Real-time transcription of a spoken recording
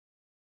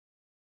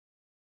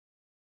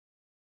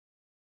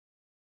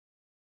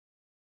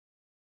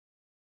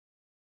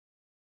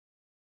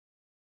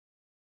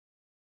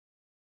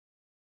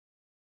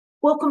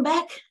Welcome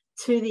back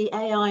to the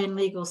AI and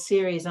Legal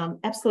series. I'm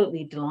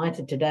absolutely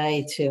delighted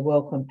today to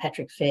welcome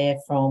Patrick Fair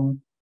from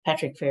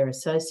Patrick Fair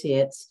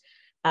Associates.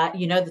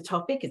 You know the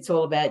topic, it's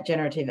all about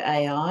generative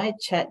AI,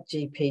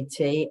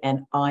 ChatGPT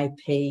and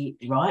IP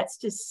rights,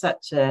 just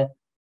such a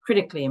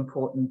critically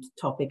important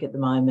topic at the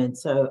moment,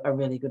 so a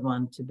really good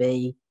one to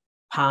be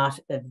part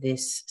of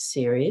this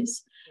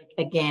series.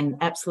 Again,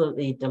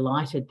 absolutely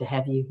delighted to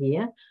have you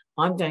here.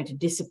 I'm going to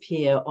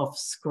disappear off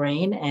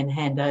screen and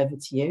hand over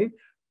to you.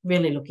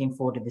 Really looking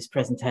forward to this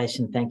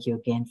presentation. Thank you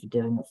again for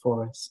doing it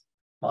for us.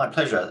 My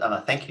pleasure.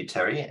 Thank you,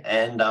 Terry,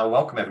 and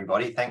welcome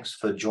everybody. Thanks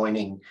for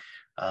joining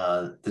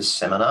this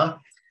seminar.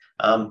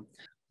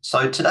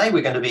 So today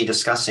we're going to be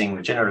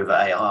discussing generative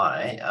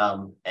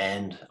AI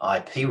and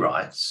IP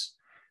rights.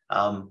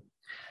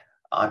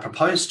 I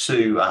propose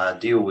to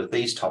deal with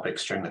these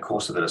topics during the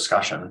course of the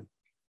discussion.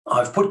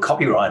 I've put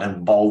copyright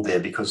in bold there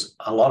because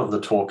a lot of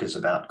the talk is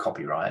about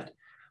copyright.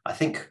 I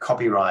think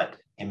copyright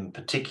in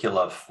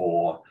particular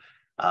for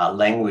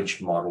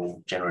language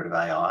model generative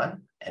AI,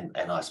 and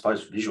I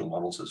suppose visual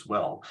models as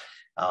well,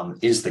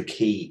 is the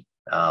key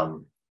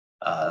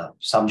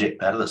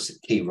subject matter, the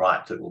key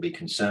right that we'll be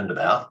concerned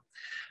about.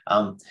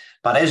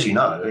 But as you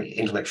know,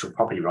 intellectual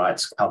property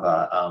rights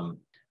cover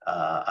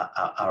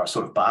are a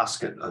sort of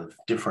basket of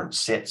different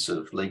sets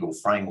of legal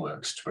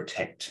frameworks to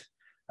protect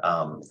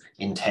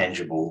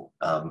intangible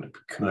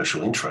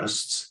commercial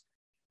interests.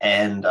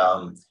 And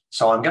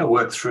so I'm going to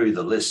work through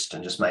the list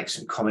and just make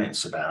some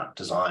comments about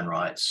design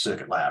rights,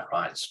 circuit layout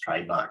rights,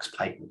 trademarks,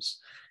 patents,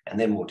 and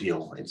then we'll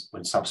deal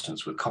in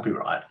substance with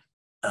copyright.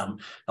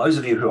 Those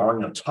of you who are on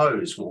your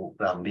toes will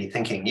be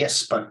thinking,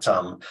 yes, but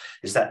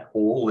is that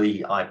all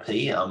the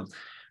IP?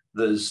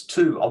 There's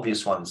two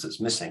obvious ones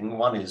that's missing.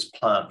 One is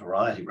plant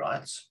variety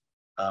rights,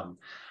 or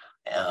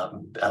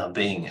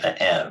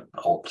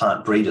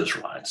plant breeders'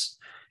 rights.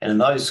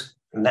 And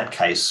in that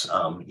case,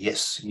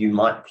 yes, you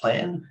might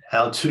plan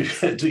how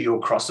to do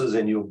your crosses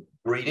and your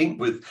breeding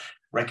with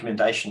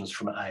recommendations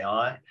from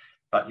AI,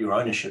 but your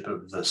ownership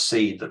of the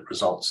seed that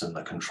results in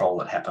the control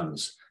that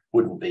happens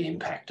wouldn't be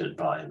impacted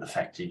by the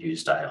fact you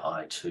used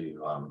AI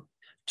to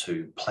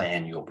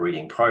plan your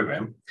breeding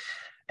program.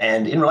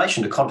 And in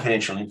relation to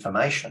confidential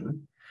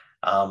information,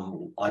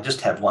 I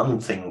just have one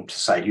thing to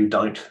say to you: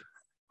 don't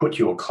put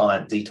your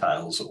client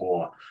details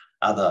or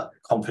other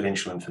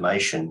confidential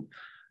information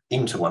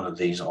into one of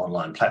these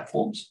online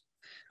platforms.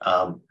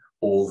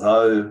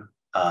 Although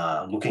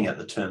looking at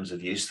the terms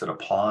of use that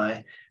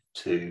apply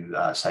to,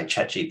 say,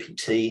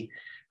 ChatGPT,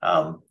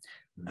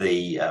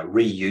 the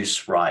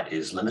reuse right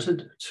is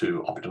limited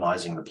to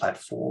optimizing the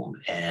platform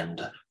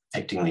and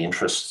protecting the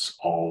interests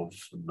of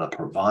the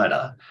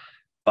provider.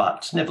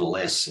 But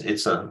nevertheless,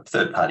 it's a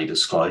third-party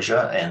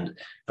disclosure, and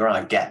there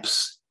are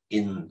gaps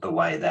in the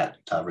way that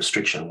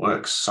restriction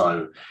works.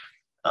 So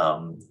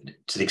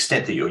to the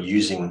extent that you're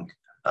using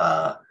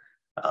the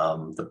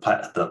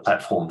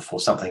platform for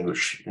something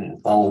which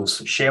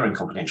involves sharing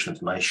confidential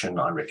information,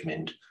 I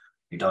recommend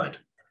you don't.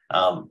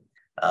 On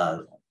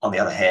the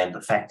other hand,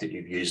 the fact that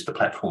you've used the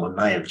platform and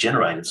may have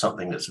generated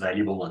something that's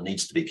valuable and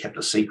needs to be kept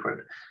a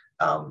secret,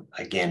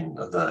 again,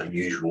 the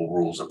usual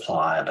rules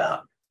apply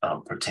about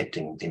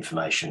protecting the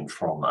information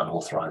from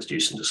unauthorized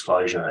use and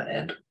disclosure,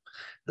 and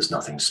there's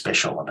nothing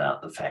special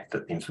about the fact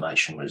that the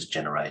information was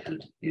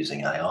generated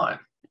using AI.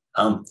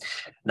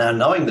 Now,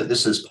 knowing that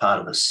this is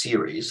part of a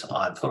series,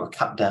 I've sort of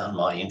cut down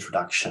my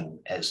introduction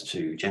as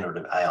to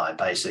generative AI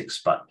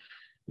basics, but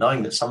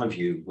knowing that some of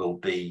you will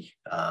be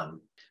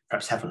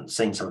perhaps haven't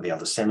seen some of the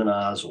other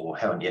seminars or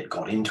haven't yet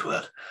got into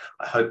it,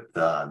 I hope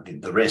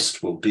the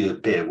rest will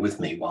bear with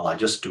me while I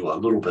just do a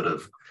little bit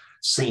of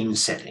scene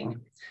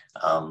setting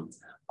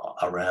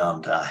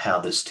around how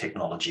this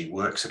technology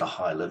works at a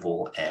high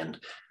level, and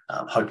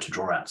hope to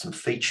draw out some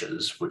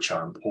features which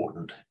are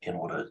important in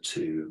order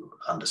to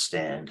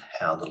understand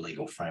how the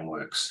legal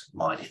frameworks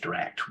might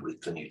interact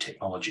with the new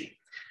technology.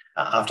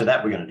 After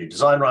that, we're going to do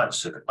design rights,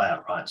 circuit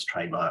layout rights,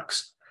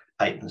 trademarks,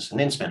 patents,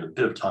 and then spend a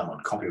bit of time on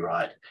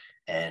copyright,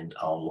 and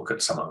I'll look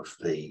at some of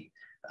the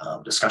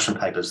discussion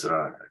papers that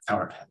are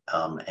current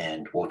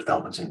and or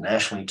developments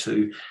internationally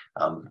too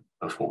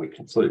before we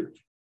conclude.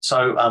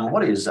 So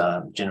what is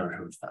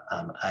generative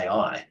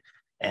AI?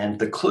 And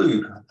the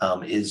clue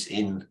is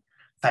in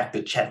fact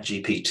that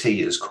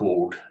ChatGPT is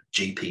called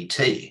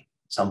GPT.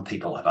 Some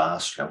people have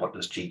asked, what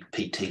does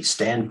GPT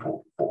stand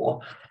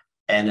for?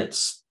 And it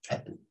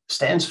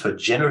stands for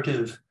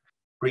Generative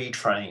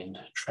Pre-trained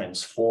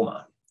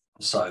Transformer.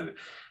 So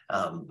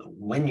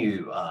when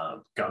you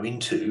go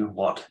into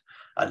what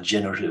a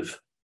generative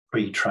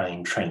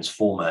pre-trained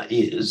transformer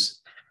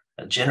is,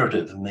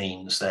 generative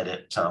means that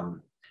it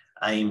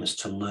aims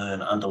to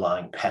learn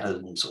underlying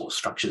patterns or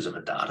structures of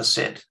a data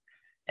set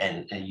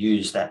and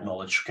use that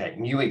knowledge to create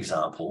new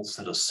examples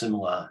that are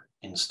similar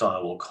in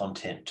style or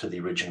content to the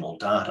original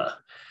data.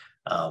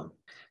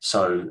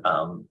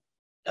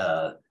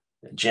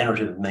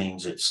 Generative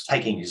means it's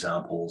taking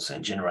examples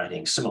and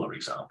generating similar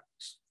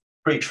examples.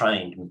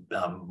 Pre-trained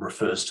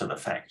refers to the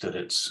fact that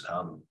it's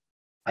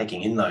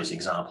taking in those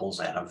examples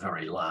at a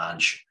very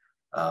large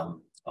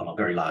on a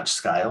very large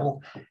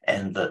scale,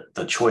 and that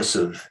the choice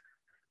of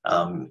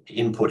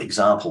input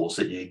examples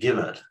that you give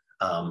it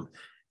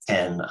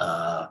can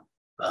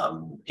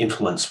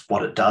influence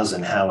what it does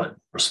and how it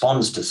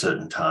responds to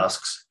certain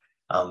tasks,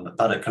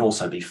 but it can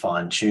also be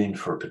fine-tuned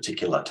for a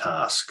particular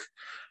task.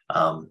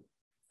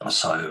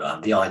 So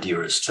the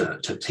idea is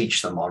to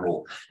teach the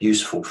model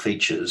useful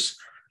features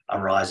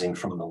arising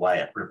from the way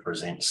it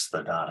represents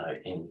the data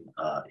in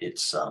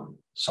its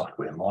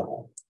software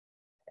model.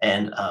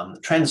 And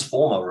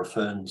transformer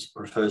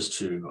refers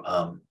to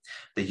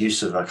the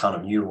use of a kind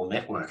of neural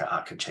network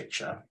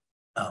architecture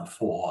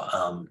for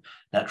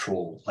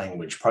natural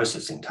language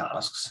processing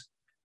tasks.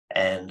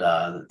 And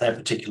they're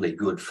particularly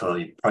good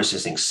for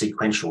processing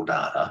sequential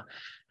data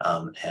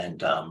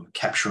and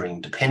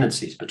capturing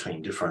dependencies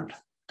between different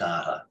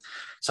data.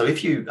 So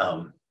if you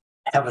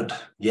haven't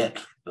yet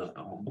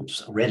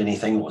read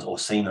anything or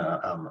seen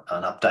an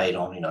update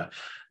on,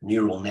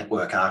 neural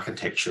network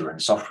architecture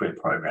and software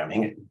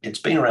programming, it's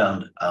been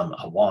around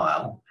a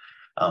while,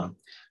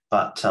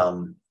 but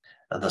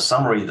the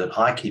summary that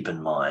I keep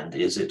in mind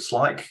is it's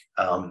like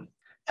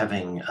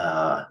having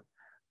a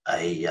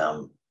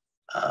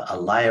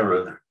layer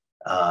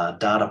of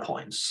data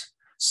points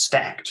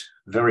stacked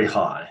very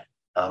high.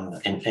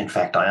 In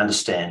fact, I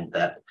understand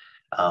that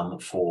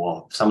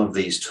for some of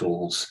these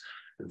tools,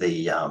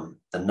 the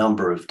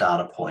number of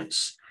data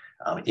points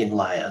in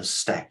layers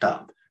stacked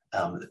up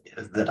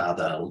that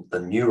are the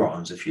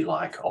neurons, if you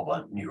like, of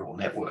a neural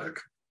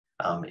network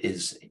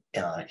is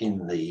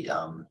in the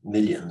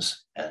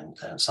millions, and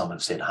some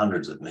have said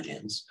hundreds of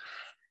millions.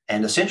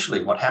 And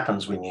essentially what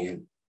happens when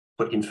you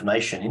put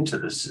information into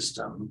the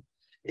system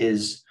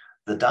is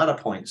the data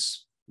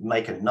points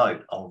make a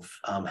note of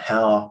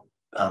how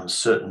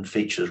certain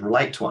features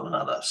relate to one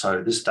another.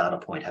 So this data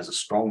point has a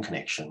strong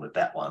connection with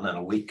that one, and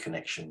a weak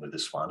connection with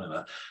this one, and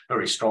a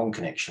very strong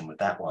connection with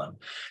that one.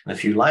 And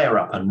if you layer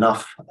up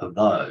enough of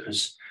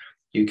those,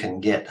 you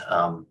can get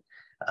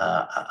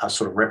a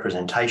sort of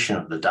representation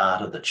of the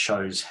data that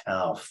shows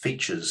how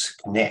features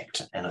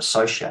connect and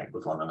associate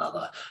with one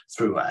another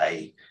through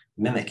a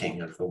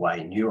mimicking of the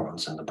way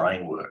neurons in the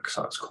brain work.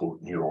 So it's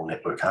called neural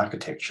network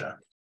architecture.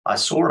 I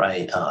saw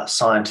a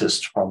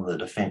scientist from the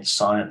Defence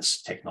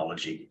Science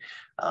Technology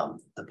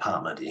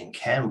Department in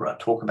Canberra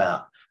talk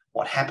about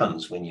what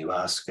happens when you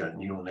ask a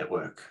neural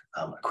network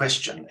a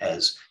question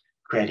as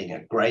creating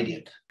a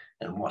gradient.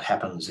 And what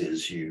happens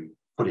is you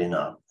put in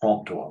a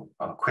prompt or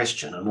a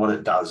question, and what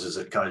it does is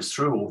it goes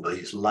through all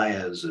these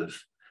layers of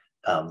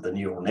the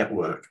neural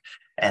network,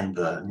 and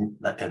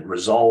it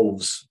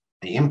resolves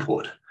the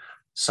input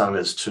so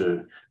as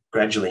to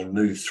gradually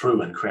move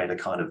through and create a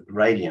kind of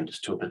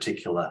gradient to a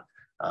particular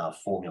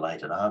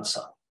formulated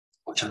answer,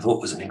 which I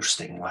thought was an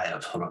interesting way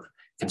of sort of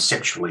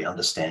conceptually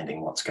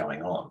understanding what's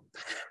going on.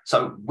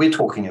 So we're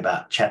talking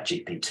about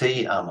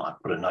ChatGPT. I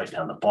put a note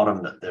down the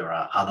bottom that there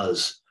are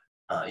others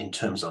in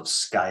terms of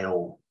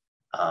scale,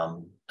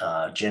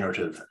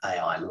 generative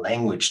AI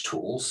language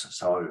tools.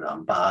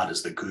 So Bard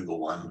is the Google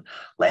one,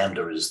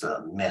 Lambda is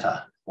the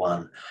Meta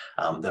one.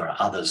 There are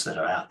others that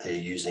are out there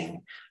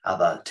using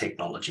other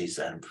technologies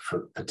and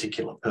for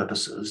particular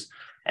purposes.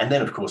 And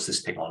then, of course,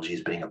 this technology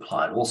is being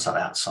applied also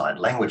outside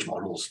language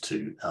models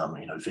to,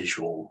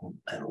 visual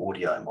and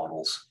audio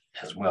models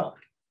as well.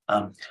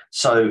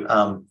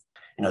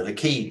 The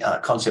key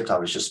concept I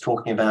was just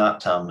talking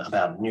about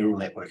neural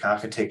network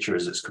architecture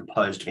is it's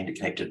composed of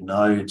interconnected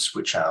nodes,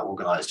 which are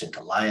organized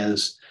into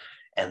layers,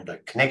 and the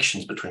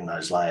connections between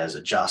those layers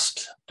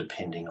adjust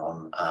depending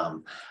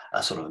on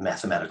a sort of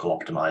mathematical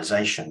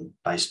optimization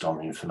based on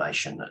the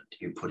information that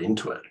you put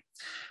into it.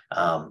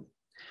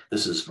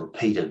 This is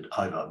repeated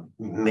over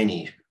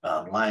many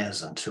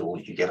layers until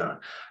you get a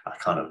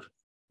kind of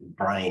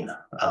brain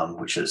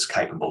which is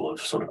capable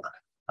of sort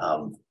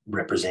of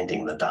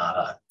representing the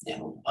data in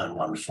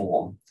one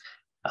form.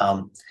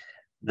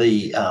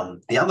 The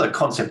other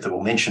concept that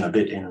we'll mention a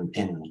bit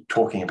in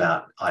talking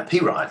about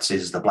IP rights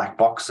is the black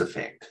box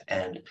effect.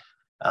 And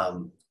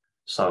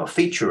so a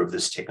feature of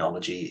this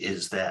technology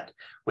is that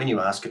when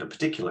you ask it a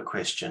particular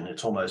question,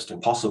 it's almost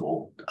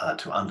impossible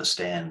to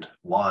understand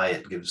why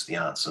it gives the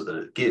answer that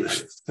it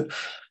gives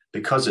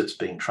because it's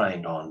been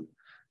trained on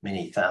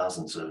many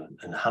thousands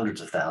and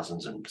hundreds of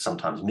thousands and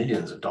sometimes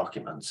millions of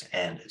documents,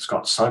 and it's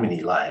got so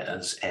many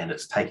layers, and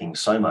it's taking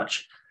so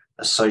much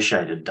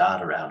associated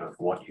data out of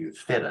what you've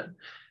fed it.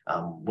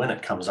 When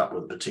it comes up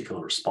with a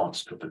particular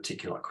response to a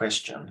particular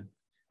question,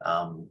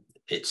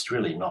 it's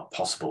really not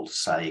possible to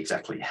say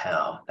exactly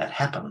how that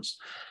happens.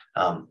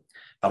 But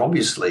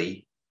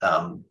obviously,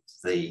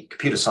 the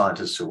computer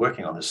scientists who are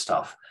working on this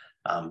stuff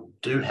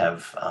do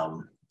have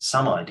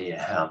some idea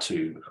how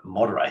to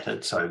moderate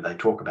it. So they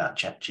talk about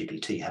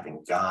ChatGPT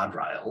having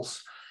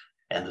guardrails,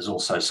 and there's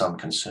also some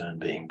concern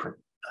being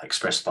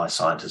expressed by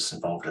scientists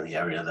involved in the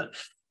area that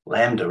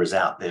Lambda is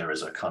out there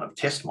as a kind of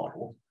test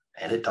model,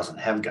 and it doesn't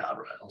have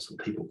guardrails, and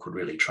people could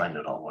really train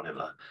it on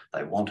whatever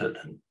they wanted,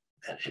 and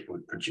it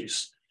would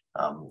produce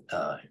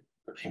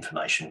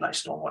information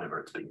based on whatever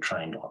it's being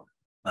trained on.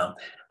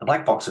 The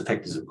black box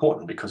effect is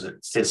important because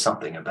it says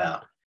something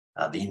about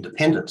the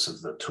independence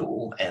of the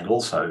tool, and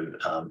also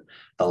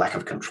the lack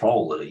of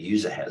control that a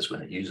user has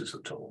when it uses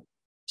the tool.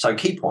 So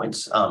key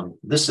points,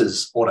 this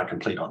is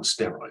autocomplete on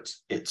steroids.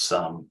 It's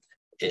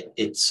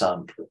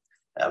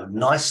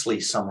nicely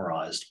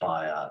summarized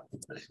by an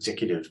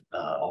executive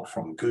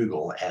from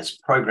Google as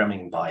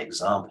programming by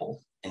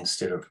example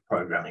instead of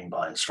programming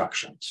by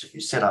instructions. If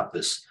you set up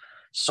this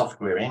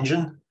software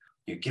engine,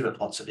 you give it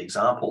lots of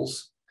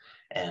examples,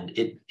 and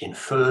it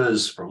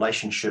infers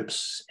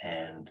relationships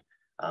and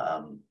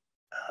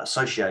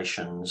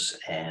associations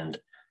and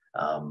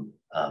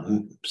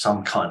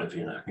some kind of,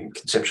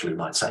 conceptually we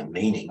might say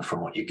meaning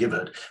from what you give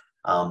it,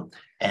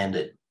 and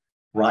it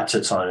writes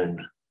its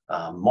own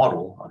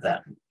model of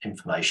that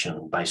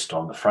information based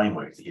on the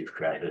framework that you've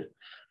created.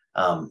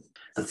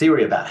 The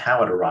theory about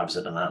how it arrives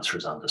at an answer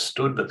is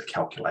understood, but the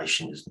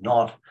calculation is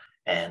not.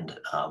 And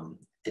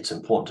it's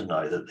important to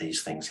know that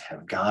these things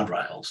have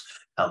guardrails.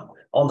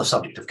 On the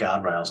subject of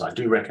guardrails, I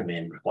do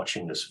recommend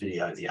watching this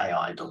video, The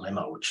AI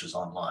Dilemma, which is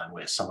online,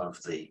 where some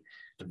of the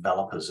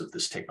developers of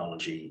this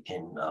technology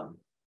in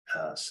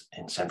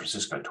San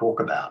Francisco talk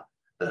about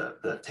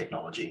the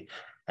technology.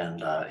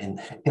 And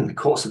in the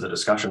course of the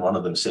discussion, one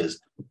of them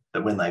says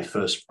that when they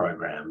first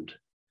programmed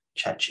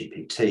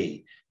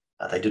ChatGPT,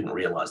 they didn't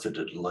realize that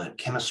it had learned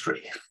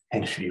chemistry.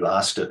 And if you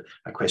asked it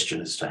a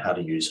question as to how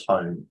to use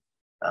home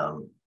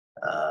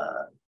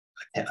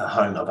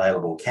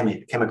available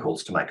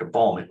chemicals to make a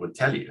bomb, it would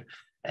tell you.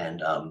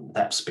 And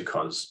that's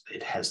because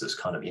it has this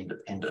kind of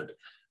independent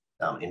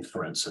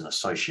inference and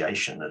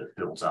association that it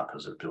builds up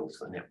as it builds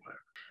the network.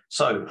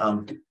 So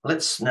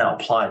let's now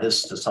apply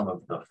this to some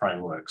of the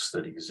frameworks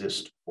that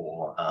exist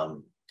for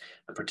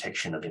the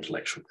protection of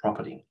intellectual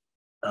property.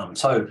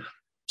 So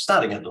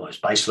starting at the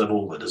most base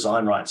level, the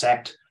Design Rights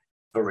Act,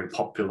 very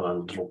popular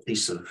little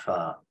piece of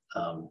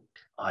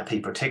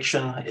IP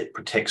protection. It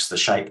protects the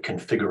shape,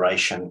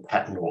 configuration,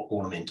 pattern, or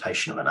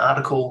ornamentation of an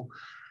article.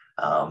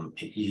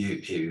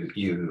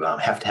 You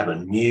have to have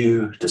a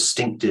new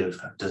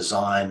distinctive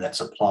design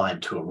that's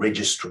applied to a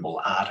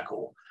registrable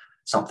article,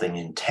 something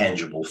in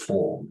tangible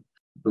form,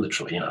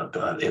 literally,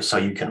 so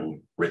you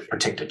can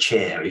protect a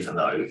chair, even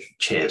though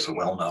chairs are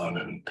well known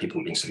and people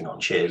have been sitting on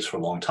chairs for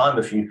a long time.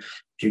 If you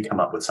come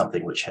up with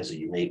something which has a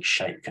unique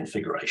shape,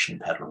 configuration,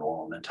 pattern, or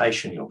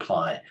ornamentation, you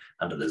apply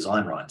under the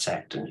Design Rights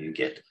Act and you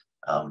get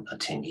a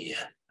 10-year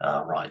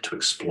right to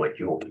exploit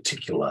your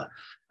particular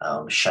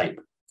shape,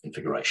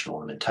 configuration,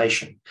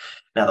 ornamentation.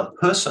 Now, the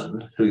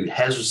person who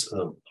has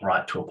the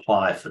right to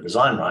apply for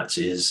design rights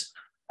is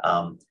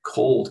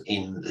called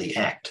in the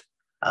Act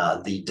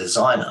the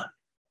designer,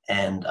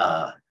 and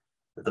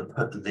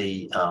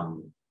the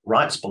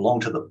rights belong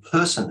to the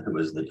person who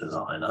is the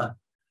designer,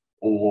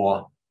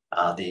 or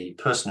the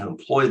person who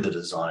employed the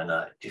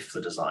designer if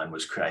the design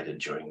was created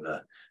during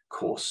the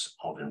course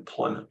of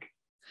employment.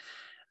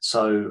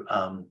 So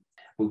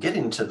we'll get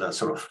into the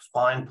sort of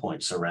fine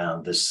points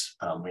around this,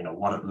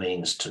 what it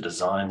means to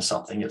design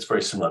something. It's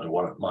very similar to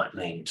what it might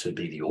mean to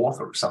be the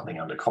author of something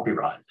under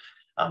copyright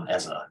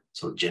as a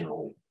sort of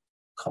general,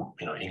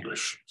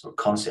 English sort of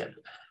concept.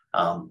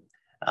 But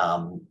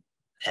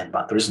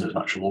there isn't as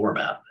much law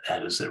about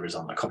that as there is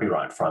on the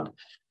copyright front.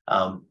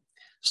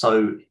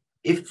 So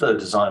if the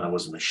designer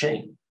was a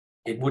machine,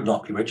 it would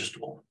not be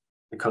registrable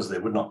because there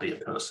would not be a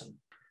person.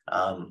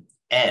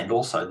 And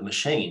also the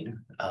machine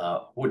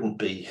wouldn't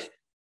be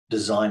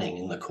designing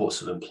in the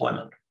course of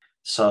employment.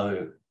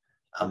 So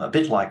a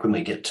bit like when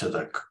we get to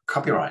the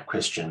copyright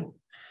question,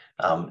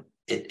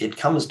 it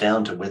comes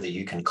down to whether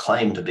you can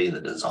claim to be the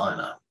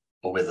designer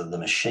or whether the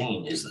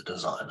machine is the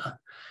designer.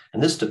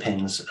 And this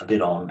depends a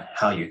bit on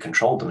how you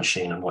controlled the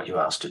machine and what you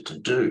asked it to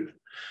do.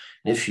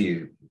 And if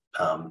you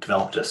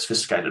developed a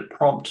sophisticated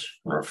prompt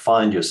and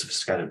refined your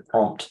sophisticated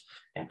prompt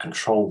and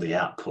controlled the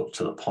output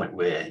to the point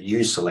where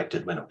you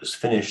selected when it was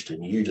finished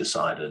and you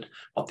decided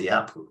what the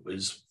output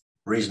was,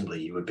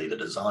 reasonably you would be the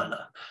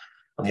designer.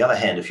 On the other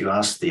hand, if you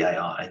ask the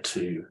AI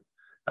to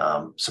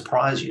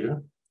surprise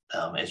you,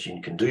 as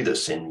you can do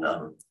this in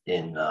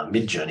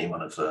Midjourney,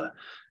 one of the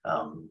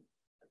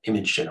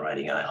image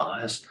generating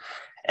AIs,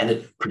 and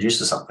it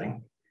produces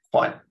something,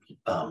 quite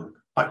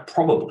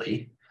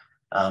probably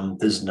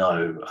there's not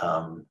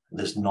a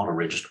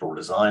registrable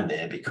design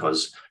there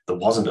because there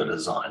wasn't a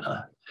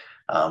designer,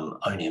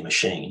 only a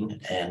machine,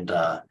 and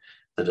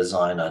the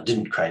designer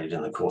didn't create it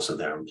in the course of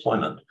their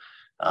employment,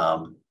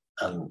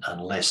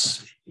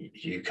 unless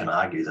you can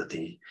argue that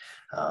the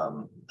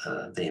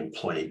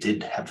employee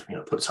did have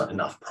put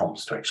enough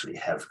prompts to actually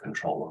have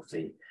control of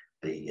the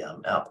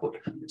output.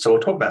 So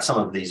we'll talk about some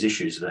of these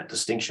issues, that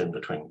distinction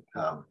between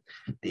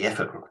the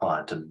effort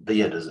required to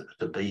be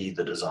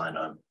the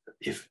designer,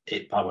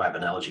 by way of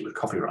analogy with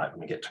copyright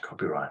when we get to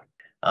copyright.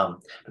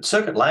 But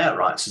circuit layout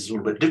rights is a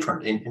little bit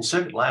different. In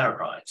circuit layout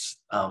rights,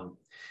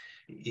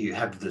 you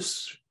have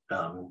this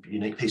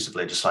unique piece of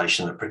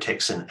legislation that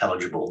protects an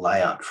eligible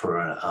layout for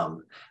a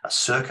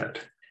circuit.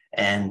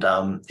 And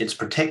it's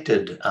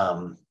protected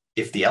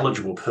if the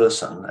eligible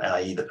person,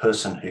 i.e. the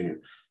person who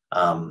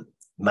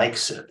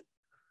makes it,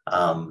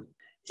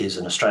 is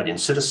an Australian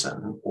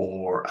citizen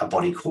or a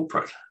body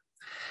corporate.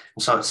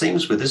 So it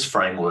seems with this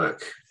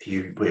framework,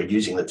 we're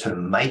using the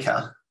term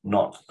maker,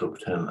 not the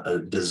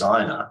term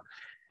designer,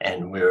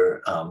 and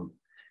we're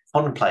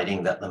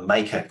contemplating that the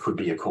maker could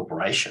be a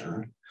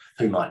corporation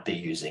who might be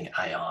using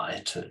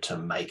AI to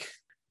make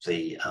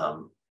the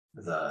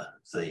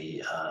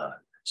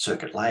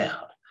circuit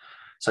layout.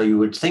 So you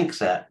would think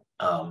that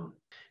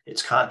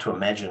it's hard to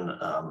imagine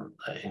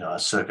a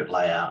circuit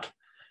layout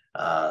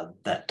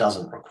that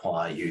doesn't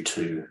require you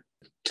to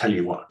tell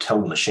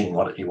the machine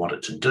what you want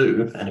it to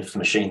do, and if the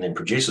machine then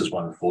produces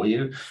one for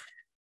you,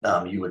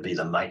 you would be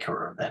the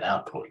maker of that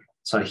output.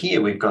 So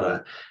here we've got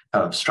a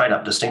kind of straight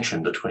up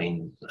distinction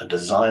between a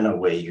designer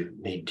where you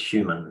need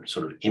human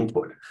sort of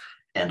input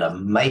and a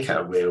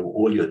maker where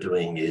all you're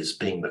doing is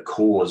being the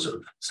cause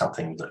of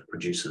something that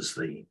produces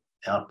the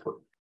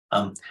output.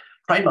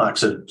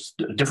 Trademarks are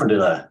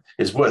different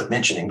is worth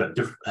mentioning, but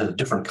has a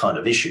different kind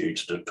of issue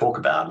to talk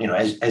about.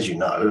 As you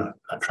know,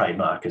 a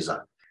trademark is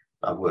a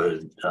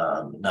word,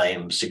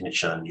 name,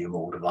 signature,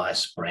 numeral,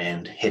 device,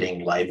 brand,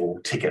 heading, label,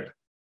 ticket,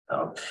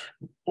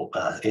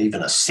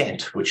 even a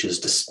scent, which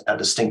is a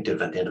distinctive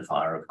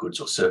identifier of goods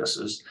or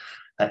services.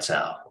 That's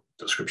our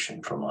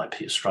description from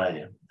IP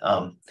Australia.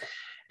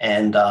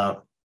 And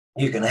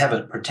you can have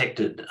it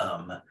protected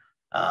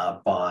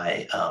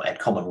at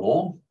common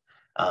law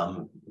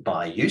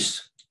by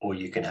use, or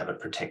you can have it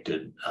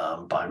protected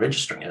by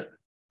registering it.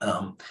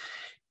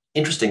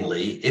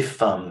 Interestingly,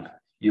 if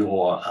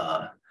your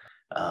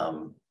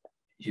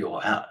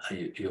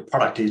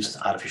product is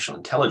artificial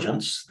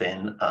intelligence,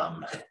 then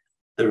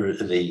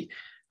the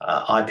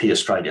IP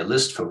Australia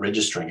list for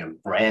registering a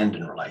brand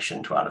in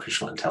relation to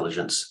artificial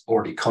intelligence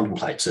already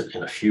contemplates it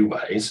in a few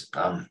ways.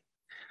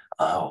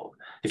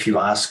 If you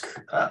ask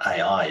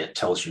AI, it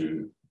tells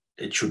you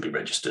it should be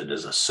registered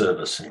as a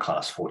service in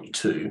class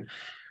 42,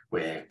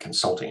 where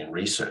consulting and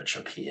research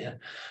appear.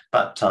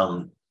 But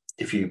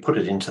if you put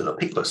it into the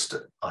pick list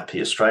at IP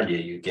Australia,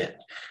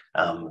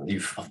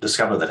 you've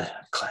discovered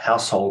that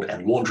household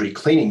and laundry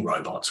cleaning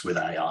robots with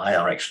AI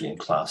are actually in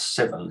class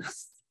 7,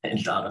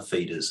 and data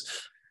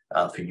feeders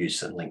for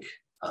use and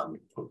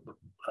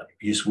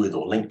use with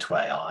or linked to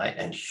AI,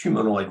 and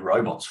humanoid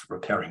robots for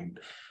preparing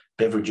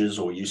beverages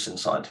or use in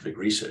scientific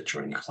research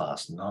are in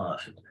class 9.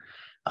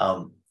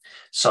 How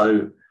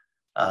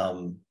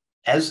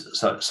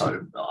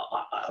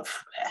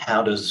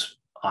does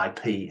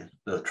IP,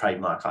 the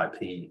trademark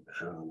IP,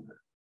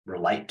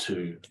 relate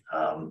to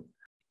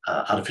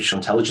artificial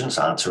intelligence?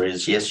 Answer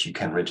is yes, you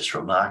can register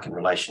a mark in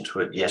relation to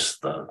it. Yes,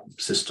 the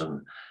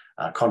system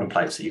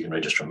contemplates that you can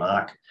register a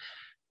mark.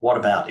 What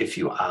about if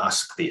you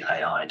ask the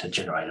AI to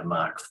generate a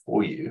mark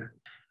for you?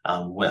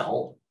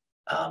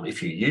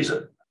 If you use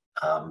it,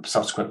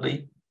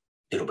 subsequently,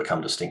 it'll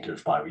become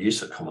distinctive by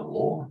use at common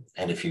law.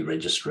 And if you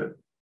register it,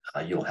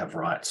 you'll have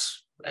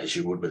rights as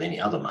you would with any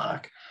other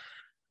mark.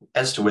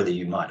 As to whether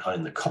you might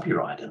own the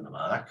copyright in the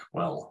mark,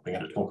 well, we're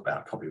going to talk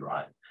about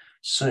copyright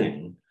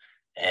soon.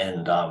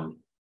 And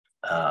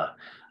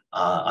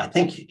I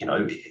think,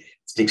 to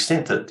the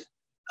extent that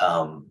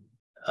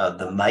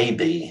there may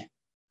be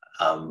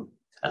an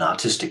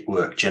artistic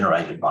work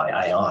generated by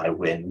AI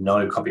where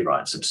no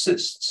copyright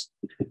subsists,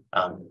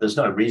 there's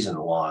no reason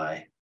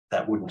why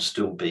that wouldn't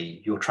still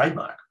be your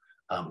trademark.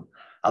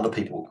 Other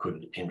people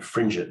could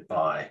infringe it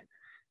from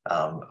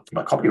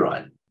a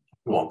copyright,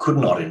 could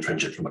not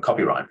infringe it from a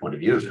copyright point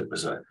of view if it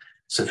was a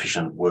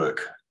sufficient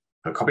work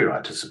for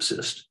copyright to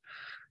subsist.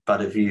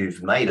 But if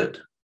you've made it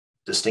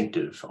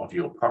distinctive of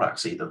your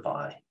products, either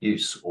by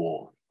use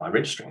or by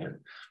registering it,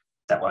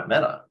 that won't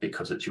matter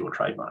because it's your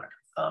trademark.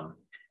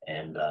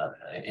 In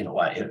a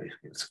way,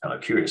 it's kind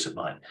of curious. It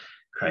might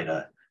create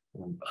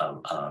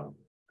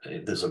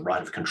there's a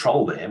right of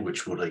control there,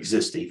 which will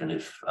exist even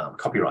if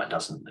copyright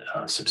doesn't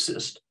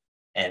subsist.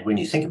 And when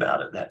you think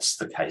about it, that's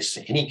the case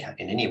in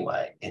any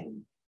way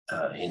in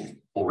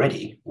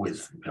already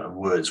with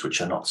words which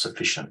are not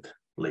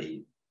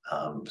sufficiently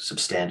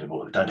substantive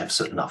or don't have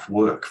enough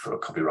work for a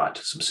copyright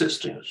to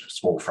subsist,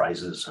 small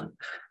phrases and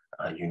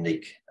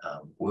unique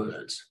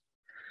words.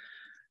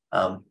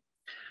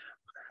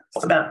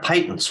 What about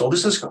patents? Well,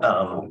 this is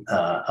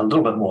a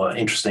little bit more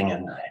interesting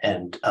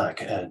and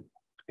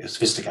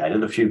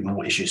sophisticated, a few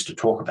more issues to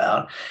talk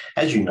about.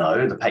 As you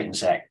know, the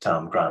Patents Act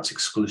grants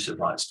exclusive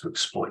rights to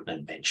exploit an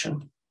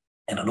invention.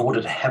 And in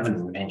order to have an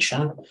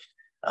invention,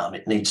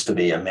 it needs to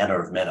be a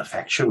manner of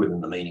manufacture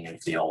within the meaning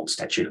of the old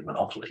statute of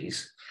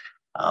monopolies.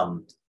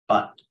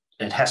 But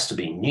it has to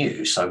be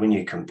new. So when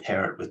you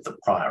compare it with the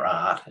prior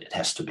art, it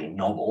has to be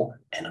novel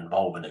and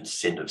involve an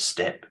inventive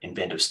step and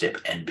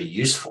be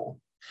useful.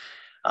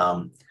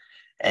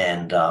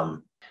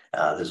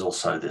 There's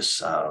also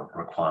this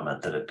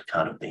requirement that it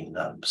can't have been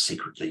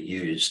secretly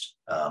used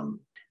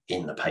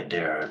in the patent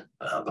era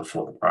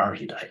before the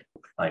priority date,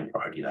 claim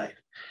priority date.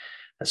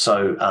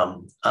 So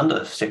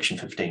under Section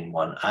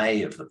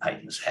 15(1)(a) of the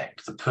Patents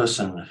Act, the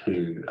person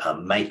who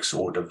makes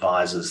or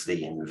devises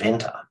the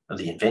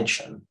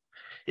invention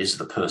is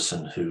the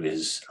person who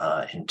is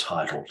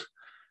entitled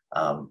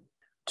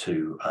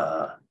to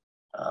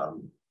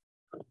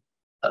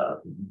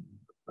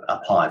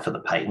apply for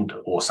the patent,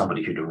 or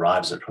somebody who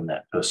derives it from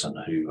that person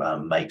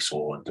who makes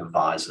or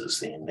devises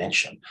the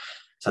invention.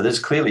 So there's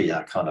clearly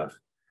a kind of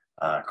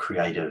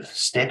creative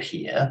step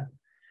here.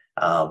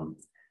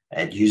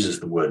 It uses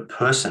the word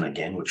person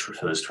again, which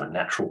refers to a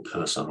natural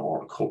person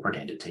or a corporate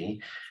entity,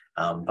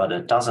 but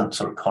it doesn't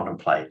sort of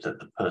contemplate that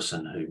the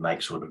person who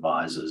makes or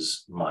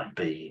devises might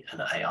be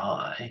an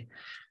AI.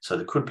 So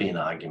there could be an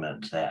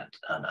argument that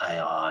an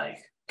AI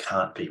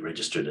can't be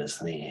registered as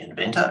the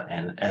inventor,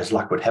 and as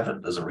luck would have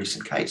it, there's a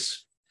recent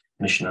case,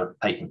 Commissioner of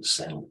Patents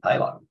and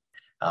Taylor,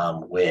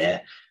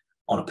 where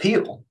on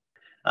appeal,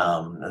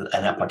 an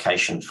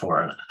application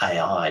for an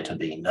AI to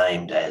be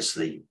named as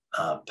the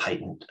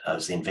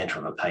inventor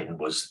of a patent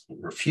was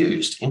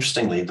refused.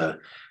 Interestingly, the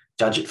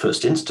judge at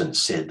first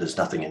instance said there's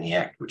nothing in the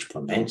Act which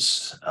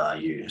prevents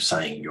you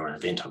saying your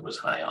inventor was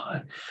an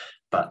AI,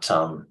 but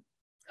on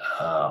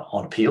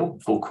appeal,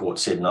 full court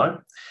said no.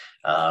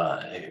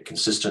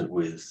 Consistent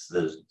with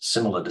the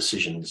similar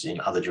decisions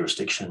in other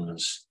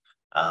jurisdictions,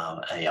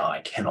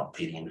 AI cannot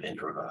be the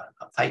inventor of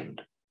a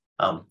patent.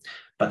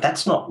 But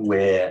that's not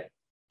where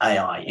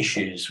AI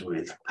issues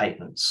with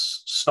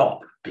patents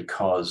stop,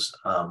 because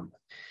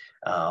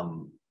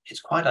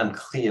it's quite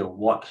unclear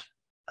what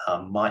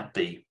might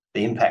be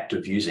the impact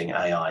of using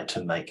AI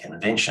to make an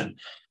invention.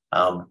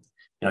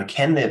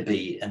 Can there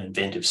be an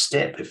inventive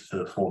step if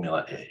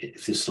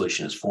this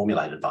solution is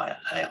formulated by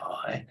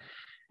AI?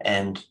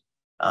 And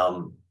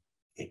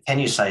can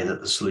you say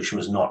that the solution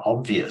was not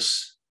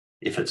obvious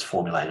if it's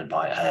formulated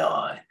by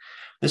AI?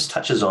 This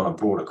touches on a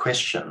broader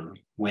question.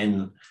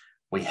 When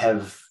we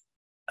have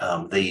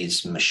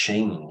these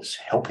machines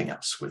helping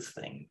us with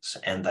things,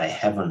 and they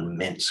have an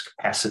immense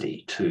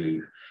capacity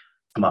to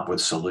come up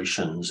with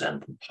solutions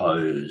and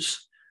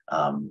propose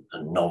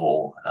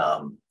novel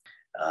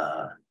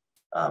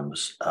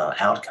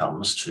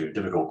outcomes to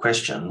difficult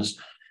questions,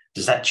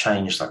 does that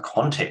change the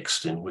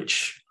context in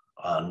which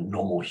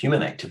normal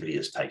human activity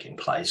is taking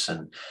place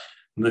and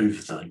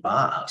move the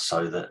bar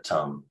so that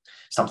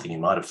something you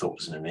might have thought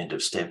was an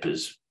inventive step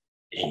is,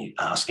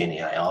 ask any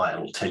AI,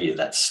 it'll tell you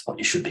that's what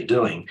you should be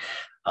doing.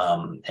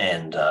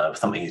 And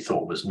something you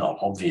thought was not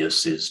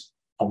obvious is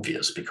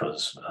obvious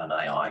because an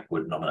AI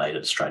would nominate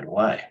it straight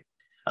away.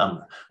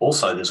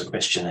 Also, there's a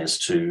question as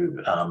to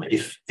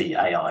if the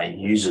AI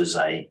uses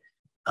a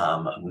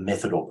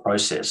method or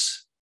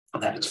process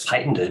that is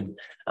patented,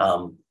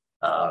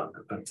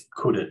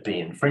 could it be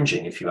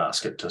infringing if you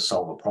ask it to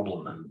solve a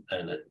problem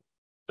and it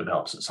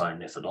develops its own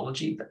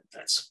methodology?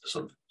 That's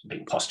sort of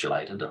being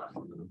postulated.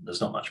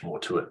 There's not much more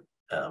to it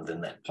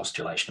than that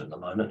postulation at the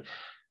moment.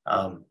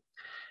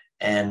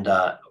 And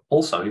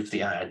also, if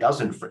the AI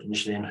does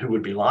infringe, then who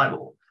would be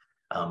liable?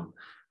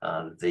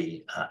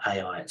 The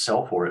AI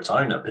itself or its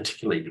owner,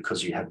 particularly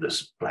because you have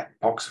this black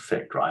box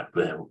effect, right?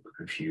 Where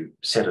if you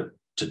set it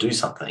to do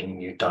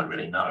something, you don't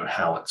really know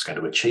how it's going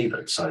to achieve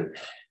it. So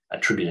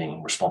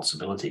attributing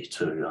responsibility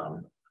to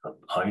the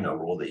owner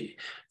or the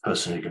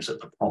person who gives it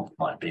the prompt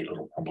might be a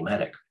little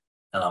problematic.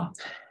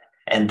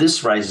 And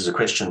this raises a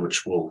question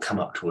which will come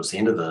up towards the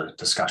end of the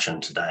discussion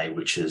today,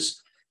 which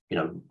is,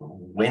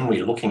 when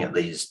we're looking at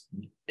these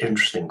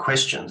interesting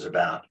questions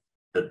about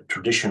the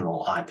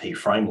traditional IP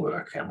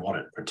framework and what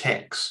it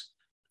protects,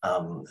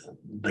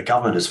 the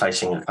government is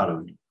facing a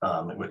kind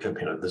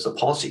of, there's a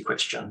policy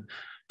question.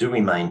 Do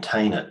we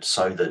maintain it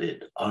so that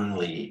it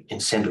only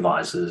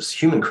incentivizes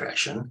human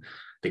creation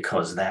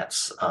because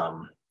that's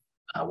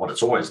what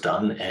it's always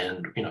done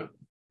and,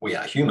 we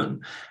are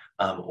human,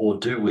 or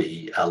do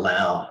we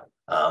allow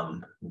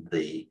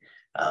the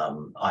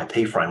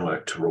IP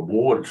framework to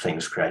reward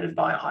things created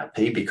by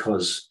IP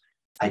because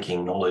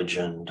taking knowledge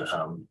and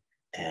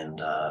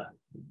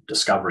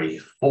discovery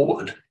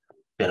forward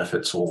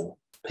benefits all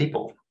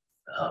people?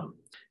 An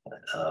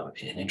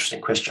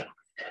interesting question.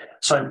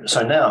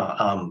 So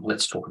now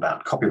let's talk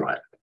about copyright.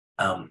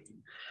 Now,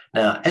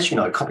 as you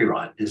know,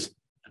 copyright is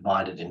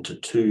divided into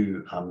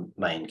two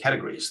main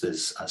categories.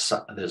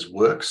 There's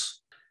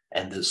works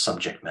and there's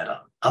subject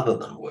matter other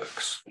than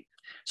works.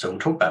 So we'll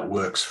talk about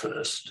works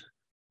first.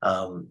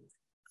 Under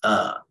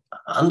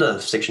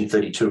Section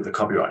 32 of the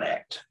Copyright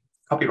Act,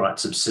 copyright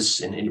subsists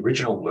in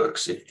original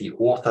works if the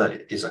author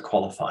is a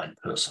qualified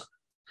person.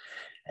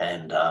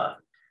 And a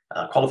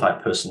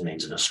qualified person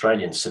means an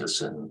Australian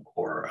citizen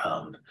or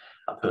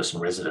a person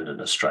resident in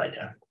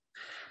Australia.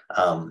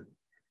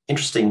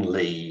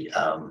 Interestingly,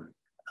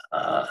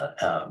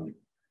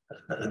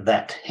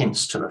 that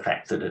hints to the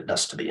fact that it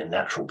has to be a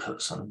natural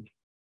person.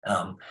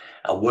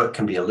 A work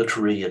can be a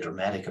literary, a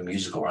dramatic, a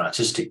musical, or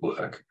artistic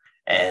work,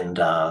 and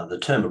the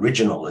term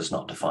original is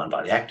not defined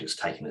by the Act, it's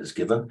taken as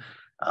given,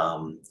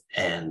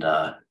 and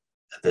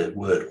the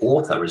word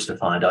author is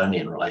defined only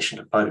in relation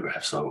to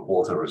photographs, so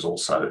author is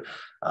also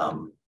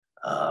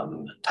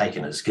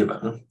taken as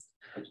given,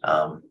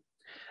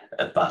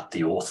 but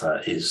the author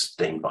is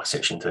deemed by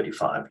Section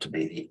 35 to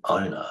be the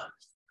owner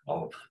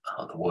of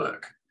the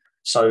work.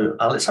 So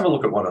let's have a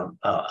look at what an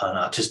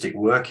artistic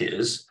work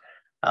is.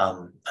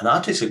 An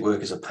artistic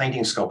work is a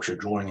painting, sculpture,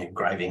 drawing,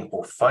 engraving,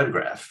 or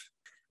photograph,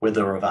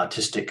 whether of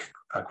artistic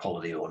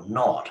quality or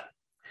not.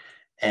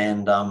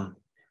 And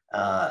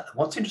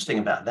what's interesting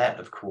about that,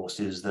 of course,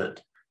 is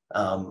that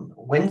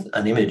when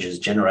an image is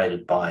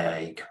generated by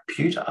a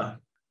computer,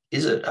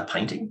 is it a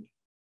painting,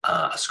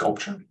 a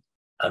sculpture,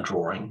 a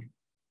drawing,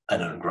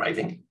 an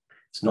engraving?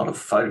 It's not a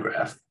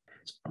photograph.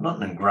 It's not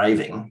an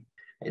engraving.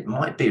 It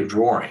might be a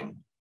drawing,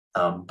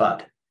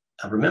 but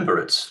remember,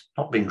 it's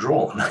not been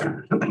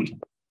drawn.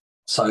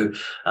 So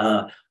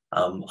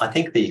I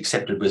think the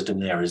accepted wisdom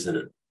there is that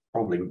it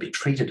probably would be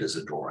treated as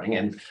a drawing,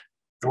 and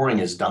drawing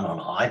is done on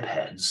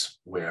iPads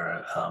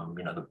where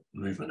the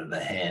movement of the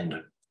hand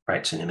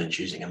creates an image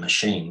using a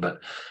machine.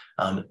 But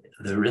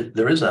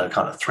there is a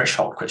kind of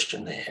threshold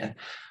question there.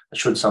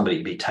 Should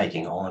somebody be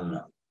taking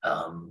on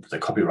the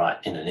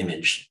copyright in an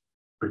image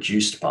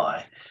produced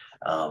by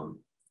a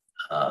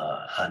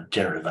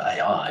generative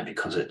AI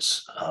because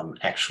it's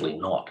actually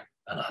not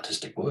an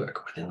artistic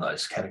work within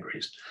those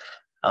categories?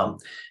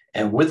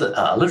 And with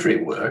a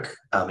literary work,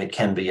 it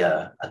can be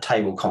a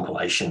table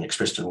compilation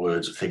expressed in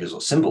words, figures,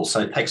 or symbols. So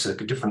it takes a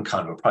different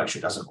kind of approach.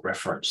 It doesn't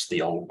reference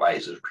the old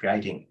ways of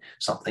creating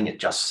something. It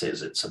just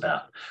says it's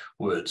about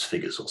words,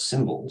 figures, or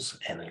symbols,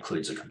 and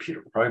includes a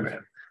computer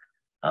program.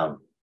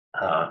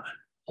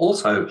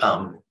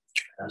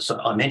 So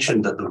I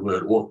mentioned that the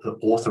word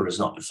author is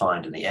not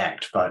defined in the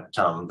Act, but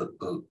some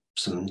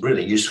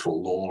really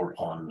useful law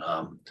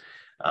on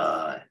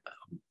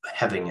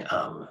having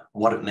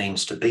what it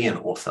means to be an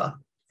author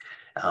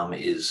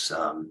is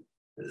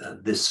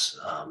this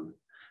a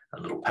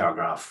little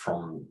paragraph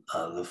from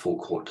the full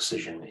court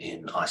decision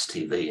in ICE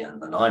TV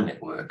and the Nine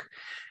Network.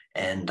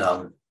 And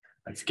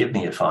forgive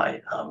me if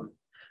I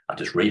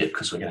just read it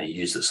because we're going to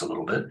use this a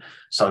little bit.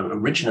 So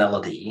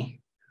originality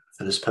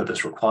for this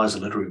purpose requires a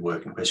literary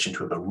work in question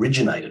to have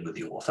originated with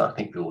the author. I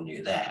think we all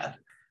knew that,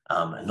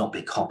 and not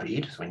be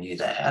copied. So we knew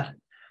that.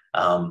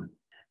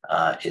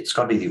 It's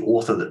got to be the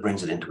author that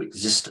brings it into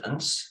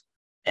existence.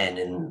 And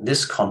in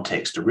this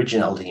context,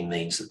 originality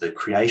means that the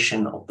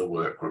creation of the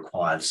work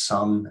requires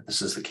some,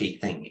 this is the key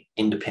thing,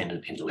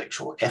 independent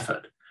intellectual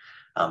effort,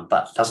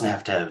 but doesn't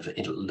have to have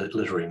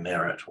literary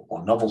merit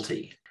or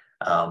novelty.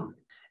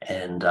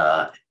 And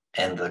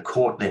the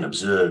court then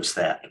observes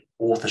that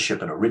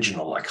authorship and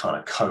original are kind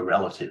of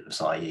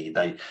co-relatives, i.e.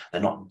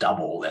 they're not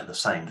double, they're the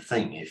same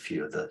thing. If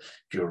you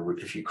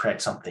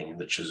create something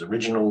which is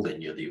original,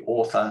 then you're the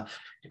author.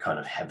 You kind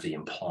of have the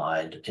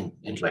implied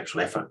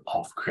intellectual effort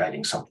of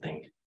creating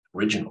something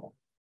original.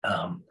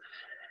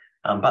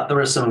 But there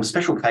are some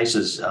special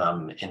cases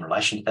in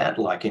relation to that,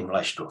 like in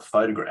relation to a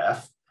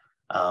photograph.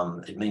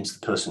 It means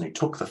the person who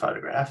took the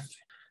photograph,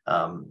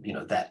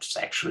 that's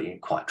actually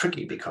quite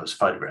tricky because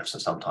photographs are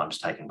sometimes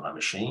taken by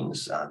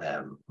machines.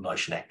 They're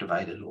motion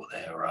activated, or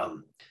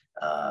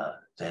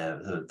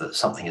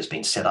something has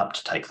been set up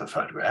to take the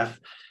photograph.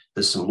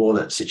 There's some law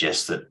that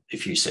suggests that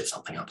if you set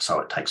something up so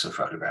it takes a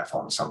photograph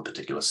on some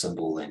particular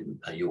symbol, then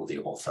you're the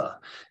author,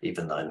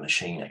 even though the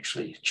machine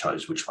actually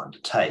chose which one to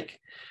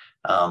take.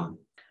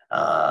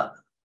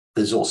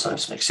 There's also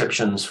some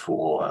exceptions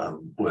for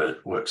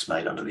works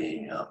made under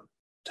the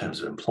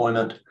terms of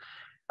employment.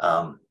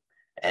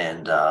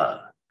 And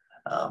the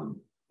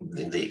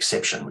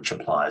exception which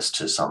applies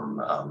to some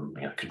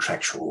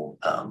contractual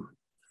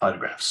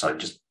photographs. So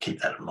just keep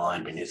that in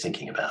mind when you're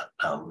thinking about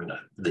how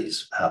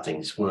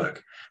things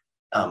work.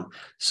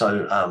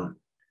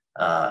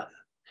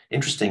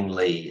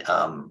 Interestingly,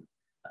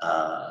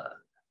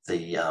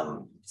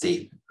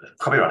 the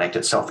Copyright Act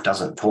itself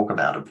doesn't talk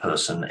about a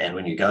person, and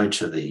when you go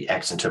to the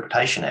Acts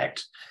Interpretation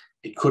Act,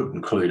 it could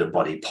include a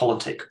body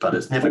politic, but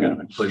it's never going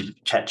to include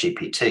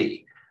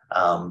ChatGPT.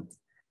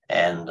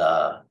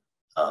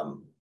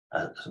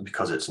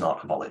 Because it's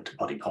not a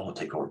body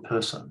politic or a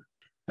person.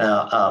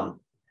 Now,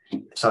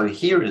 so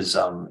here is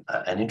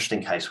an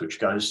interesting case which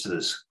goes to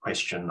this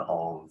question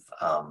of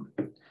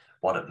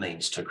what it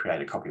means to create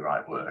a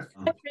copyright work.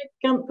 Patrick,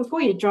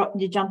 before you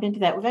jump into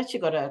that, we've actually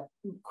got a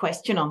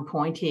question on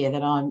point here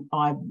that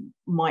I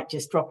might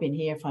just drop in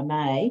here if I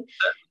may.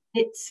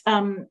 It's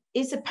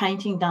is a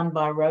painting done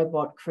by a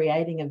robot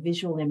creating a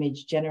visual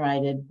image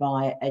generated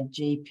by a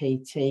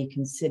GPT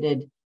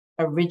considered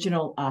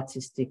original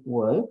artistic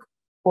work,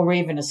 or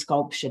even a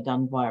sculpture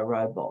done by a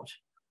robot?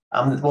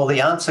 Well,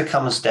 the answer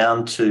comes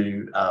down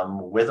to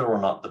whether or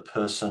not the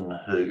person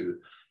who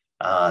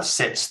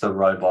sets the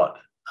robot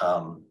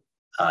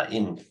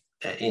in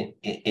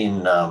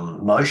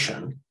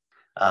motion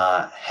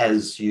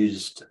has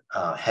used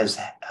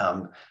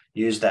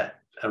that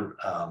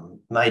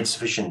made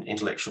sufficient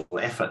intellectual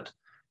effort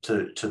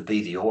to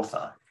be the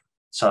author.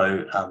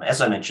 So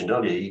as I mentioned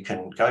earlier, you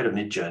can go to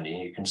Midjourney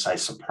and you can say,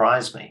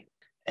 surprise me.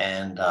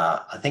 And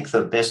I think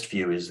the best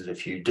view is that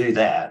if you do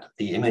that,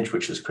 the image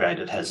which is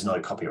created has no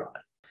copyright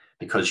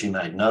because you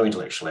made no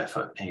intellectual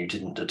effort and you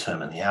didn't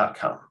determine the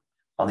outcome.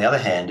 On the other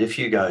hand, if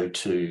you go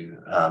to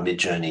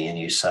Midjourney and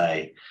you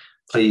say,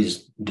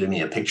 please do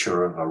me a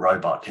picture of a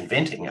robot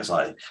inventing, as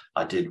I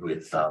did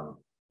with the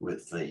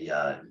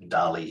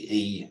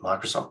DALL-E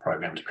Microsoft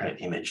program to create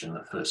image in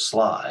the first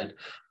slide,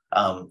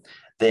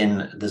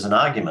 then there's an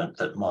argument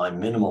that my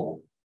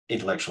minimal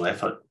intellectual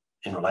effort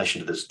in relation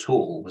to this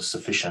tool was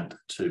sufficient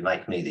to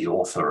make me the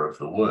author of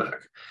the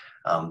work.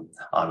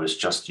 I was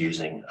just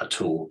using a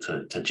tool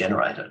to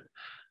generate it.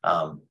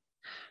 But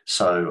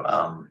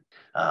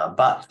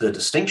the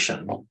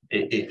distinction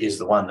is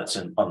the one that's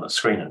on the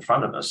screen in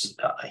front of us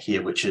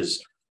here, which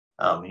is,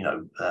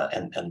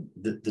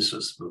 this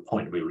was the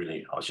point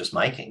I was just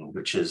making,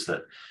 which is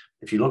that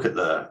if you look at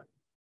the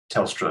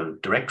Telstra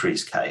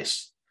directories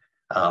case,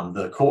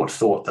 the court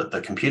thought that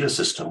the computer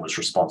system was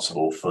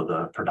responsible for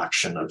the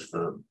production of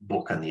the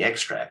book and the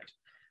extract,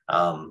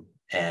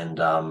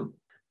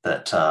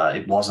 that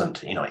it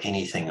wasn't,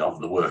 anything of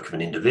the work of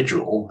an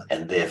individual,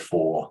 and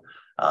therefore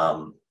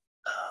no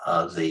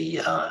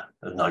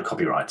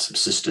copyright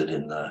subsisted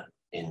in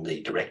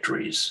the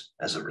directories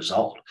as a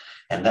result.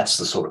 And that's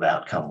the sort of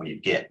outcome we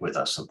get with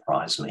a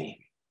surprise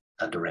me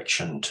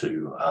direction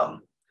to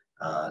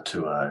a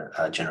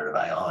generative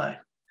AI.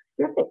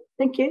 Perfect.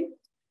 Thank you.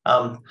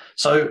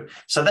 So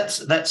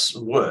that's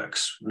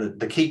works.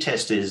 The key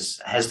test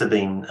is, has there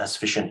been a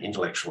sufficient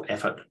intellectual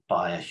effort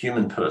by a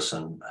human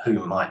person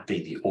who might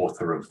be the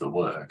author of the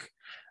work,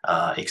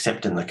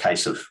 except in the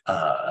case of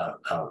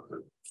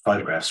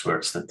photographs where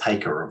it's the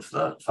taker of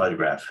the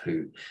photograph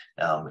who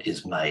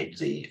is made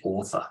the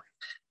author.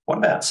 What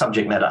about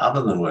subject matter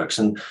other than works?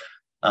 And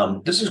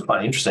this is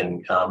quite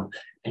interesting.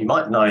 You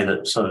might know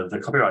that sort of the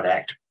Copyright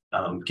Act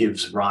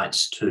gives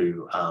rights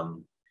to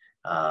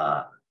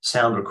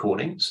sound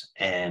recordings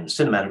and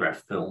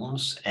cinematograph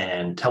films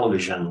and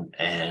television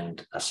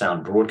and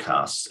sound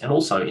broadcasts, and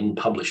also in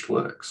published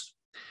works.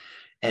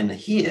 And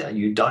here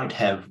you don't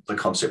have the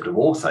concept of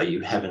author,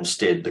 you have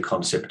instead the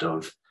concept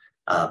of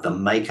the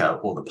maker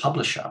or the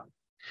publisher.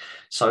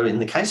 So in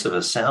the case of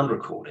a sound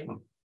recording,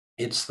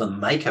 it's the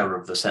maker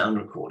of the sound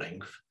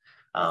recording,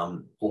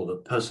 or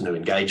the person who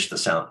engaged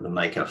the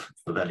maker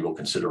for valuable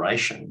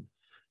consideration,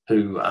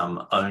 who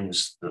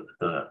owns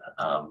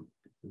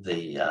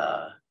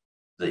the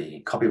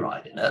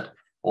copyright in it,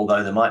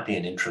 although there might be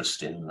an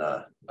interest in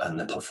the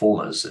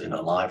performers in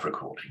a live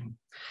recording.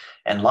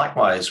 And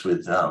likewise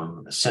with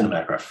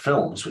cinematograph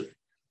films, with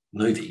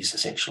movies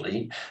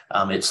essentially,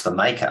 it's the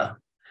maker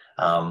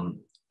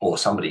or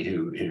somebody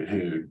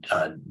who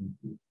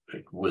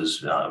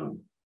was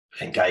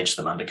engaged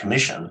them under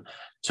commission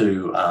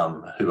to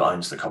who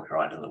owns the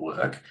copyright in the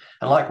work.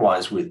 And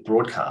likewise with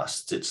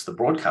broadcasts, it's the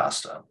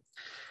broadcaster.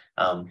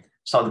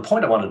 So the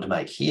point I wanted to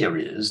make here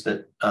is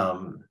that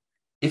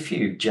if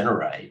you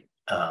generate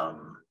a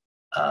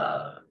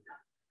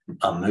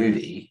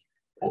movie,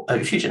 or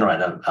if you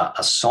generate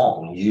a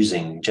song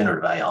using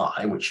generative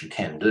AI, which you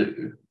can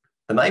do,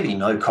 there may be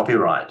no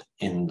copyright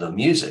in the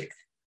music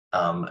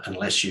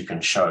unless you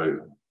can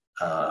show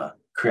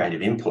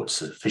creative input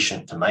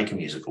sufficient to make a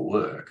musical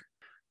work.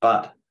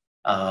 But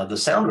the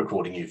sound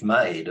recording you've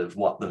made of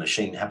what the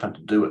machine happened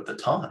to do at the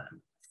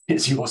time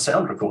is your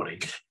sound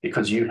recording,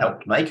 because you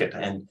helped make it.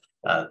 And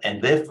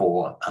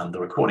therefore, the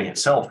recording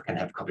itself can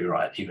have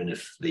copyright, even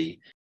if the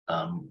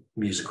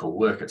musical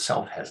work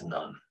itself has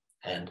none.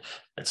 And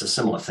it's a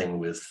similar thing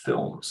with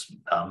films.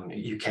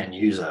 You can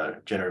use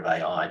a generative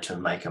AI to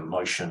make a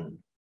motion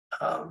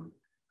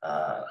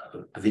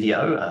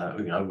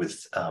video,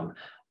 with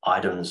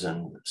items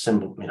and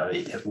symbol,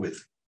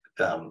 with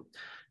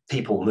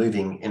people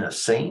moving in a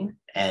scene.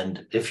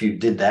 And if you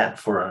did that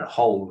for a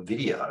whole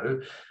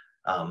video,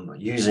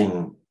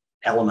 using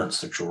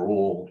elements that are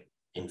all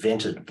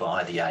invented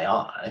by the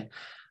AI,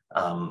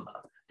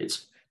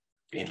 it's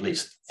at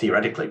least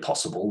theoretically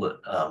possible that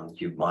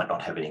you might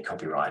not have any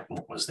copyright in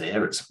what was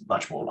there. It's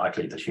much more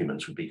likely that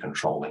humans would be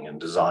controlling and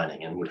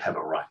designing and would have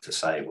a right to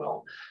say,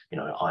 well,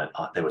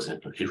 there was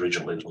an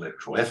original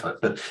intellectual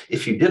effort. But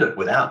if you did it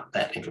without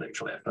that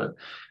intellectual effort,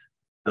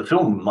 the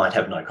film might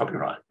have no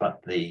copyright,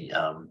 but the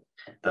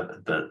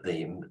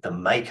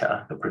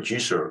maker, the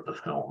producer of the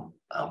film,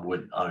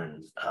 would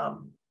own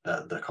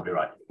the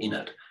copyright in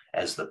it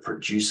as the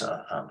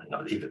producer.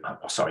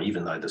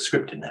 Even though the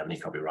script didn't have any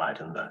copyright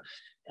and the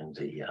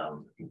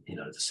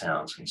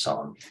sounds and so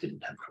on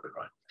didn't have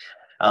copyright.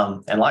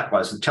 And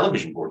likewise, with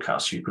television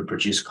broadcasts, you could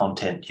produce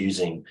content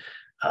using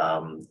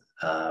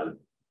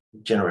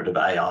generative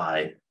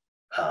AI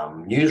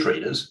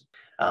newsreaders,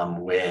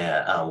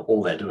 where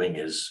all they're doing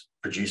is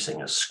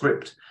producing a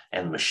script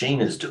and the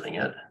machine is doing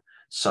it.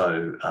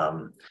 So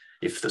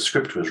if the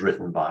script was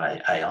written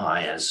by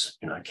AI, as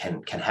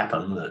can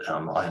happen, that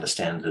I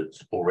understand that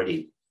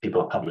already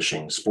people are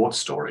publishing sports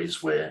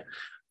stories where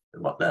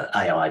what the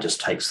AI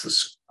just takes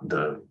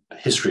the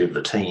history of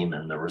the team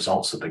and the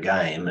results of the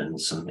game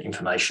and some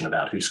information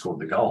about who scored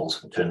the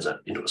goals and turns it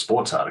into a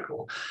sports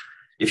article.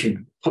 If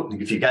you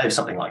gave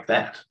something like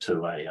that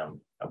to a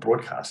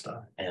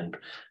broadcaster and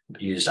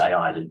used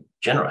AI to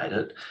generate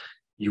it,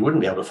 you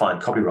wouldn't be able to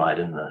find copyright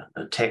in the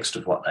text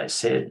of what they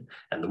said,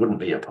 and there wouldn't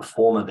be a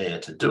performer there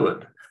to do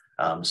it,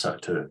 so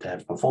to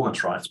have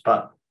performance rights,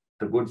 but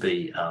there would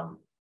be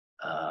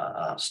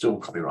still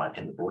copyright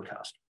in the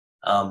broadcast.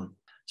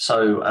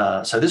 So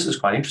this is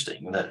quite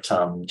interesting, that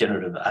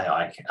generative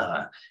AI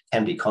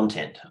can be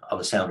content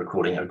of a sound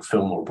recording, a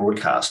film or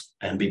broadcast,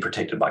 and be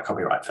protected by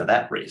copyright for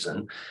that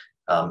reason.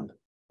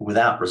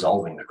 without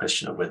resolving the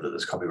question of whether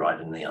there's copyright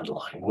in the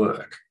underlying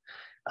work.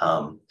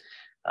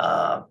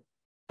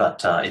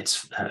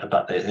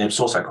 It's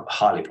also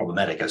highly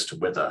problematic as to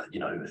whether, you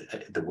know,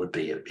 there would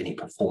be any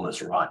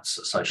performance rights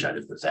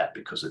associated with that,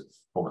 because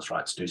performance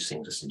rights do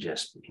seem to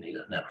suggest that you need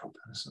a natural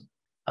person.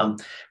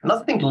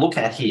 Another thing to look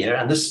at here,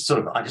 and this sort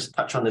of, I just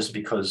touch on this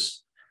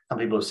because some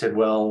people have said,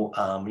 well,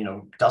 you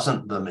know,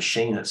 doesn't the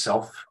machine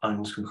itself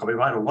own some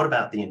copyright? Or what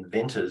about the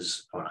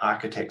inventors or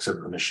architects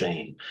of the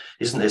machine?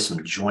 Isn't there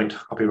some joint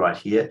copyright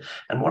here?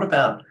 And what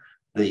about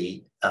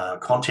the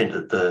content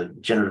that the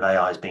generative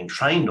AI is being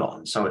trained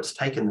on? So it's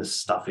taken this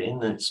stuff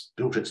in, and it's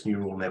built its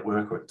neural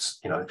network, or it's,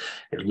 you know,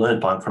 it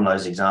learned from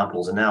those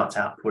examples, and now it's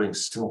outputting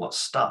similar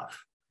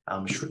stuff.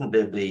 Shouldn't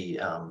there be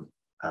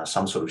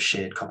some sort of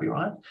shared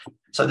copyright?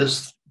 So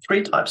there's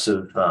three types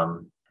of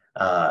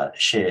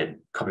shared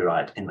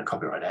copyright in the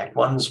Copyright Act.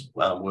 One's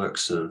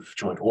works of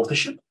joint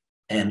authorship,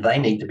 and they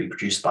need to be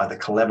produced by the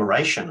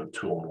collaboration of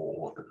two or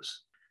more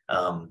authors,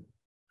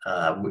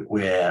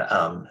 where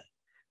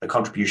the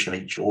contribution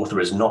of each author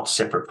is not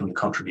separate from the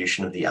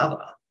contribution of the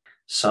other.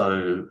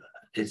 So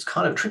it's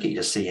kind of tricky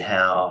to see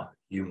how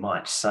you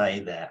might say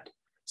that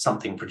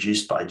something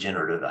produced by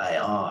generative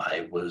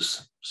AI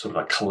was sort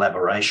of a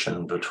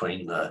collaboration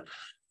between the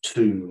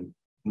two,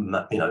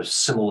 you know,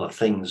 similar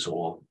things,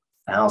 or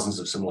thousands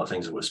of similar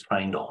things it was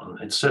trained on.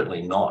 It's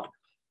certainly not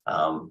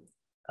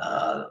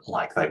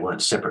like they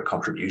weren't separate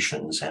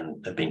contributions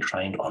and have been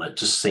trained on. It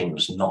just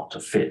seems not to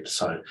fit.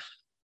 So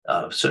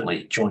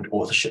certainly joint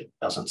authorship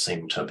doesn't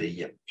seem to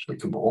be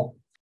applicable.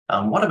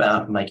 What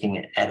about making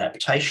an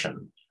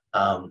adaptation?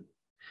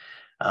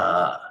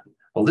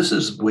 Well, this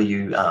is where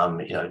you,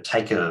 you know,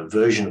 take a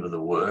version of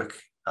the work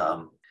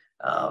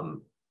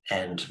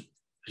and,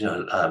 you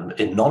know,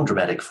 in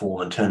non-dramatic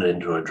form and turn it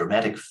into a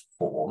dramatic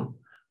form,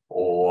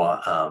 or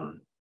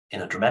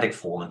in a dramatic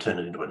form and turn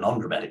it into a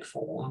non-dramatic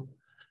form,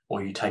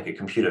 or you take a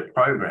computer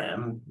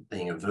program,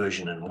 being a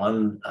version in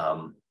one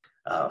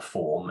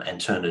form,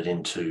 and turn it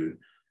into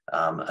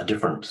a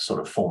different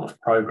sort of form of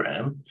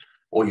program,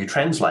 or you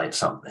translate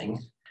something,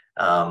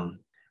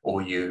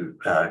 or you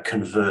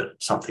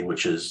convert something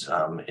which is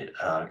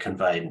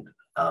conveyed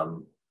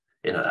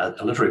in a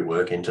literary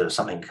work into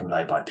something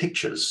conveyed by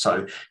pictures.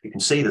 So you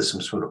can see there's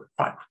some sort of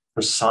quite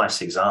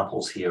precise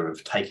examples here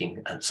of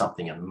taking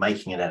something and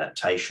making an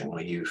adaptation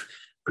where you've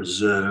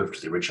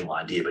preserved the original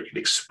idea, but you've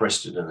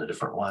expressed it in a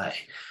different way.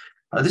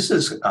 This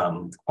is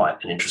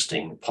quite an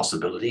interesting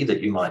possibility,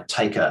 that you might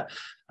take a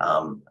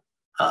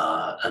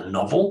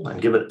novel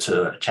and give it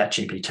to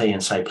ChatGPT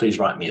and say, please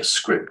write me a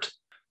script.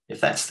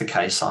 If that's the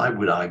case, I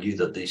would argue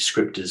that the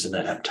script is an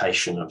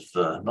adaptation of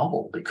the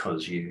novel,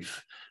 because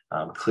you've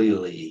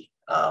clearly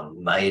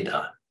made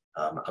a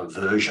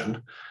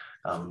version,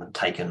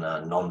 taken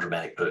a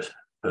non-dramatic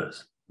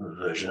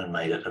version and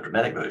made it a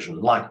dramatic version.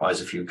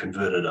 Likewise, if you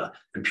converted a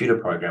computer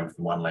program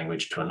from one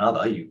language to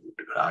another, you would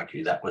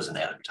argue that was an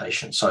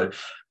adaptation. So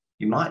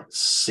you might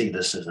see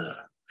this as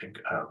a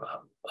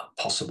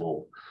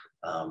possible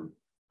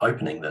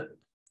opening, that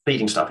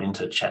feeding stuff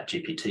into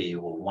ChatGPT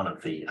or one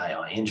of the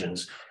AI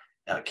engines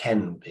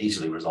can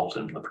easily result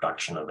in the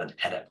production of an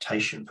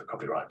adaptation for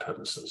copyright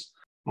purposes.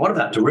 What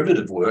about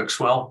derivative works?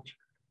 Well,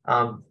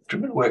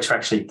 derivative works are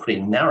actually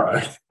pretty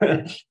narrow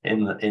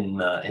in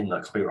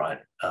the Copyright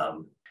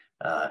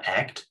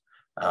Act.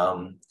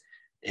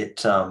 There's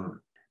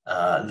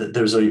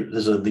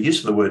the use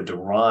of the word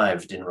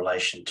derived in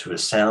relation to a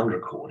sound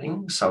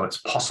recording. So it's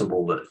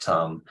possible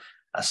that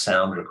a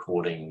sound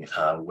recording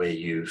where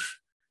you've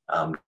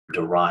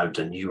derived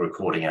a new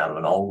recording out of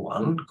an old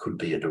one could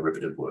be a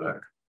derivative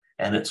work.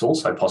 And it's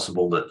also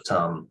possible that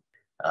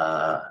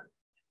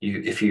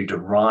if you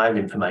derive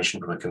information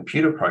from a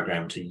computer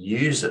program to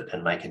use it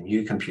and make a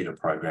new computer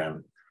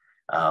program,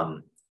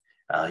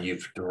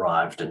 you've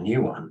derived a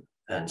new one.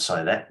 And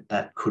so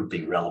that could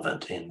be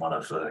relevant in one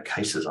of the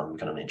cases I'm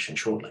going to mention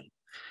shortly.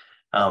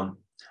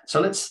 So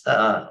let's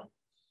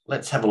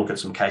have a look at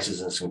some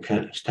cases and some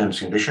terms and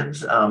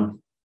conditions.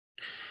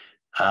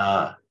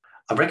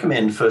 I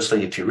recommend,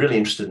 firstly, if you're really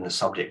interested in the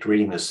subject,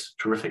 reading this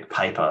terrific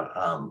paper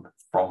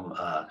from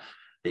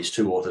these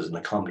two authors in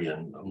the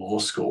Columbian Law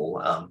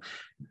School.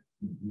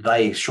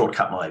 They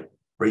shortcut my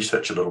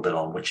research a little bit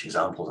on which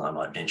examples I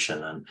might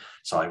mention, and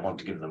so I want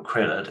to give them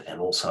credit. And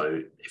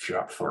also, if you're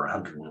up for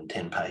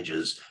 110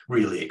 pages,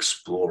 really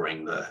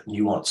exploring the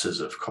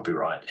nuances of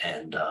copyright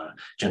and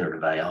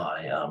generative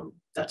AI,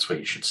 that's where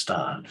you should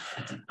start.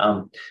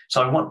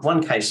 So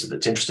one case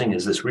that's interesting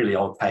is this really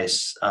old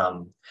case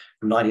from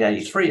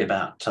 1983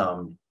 about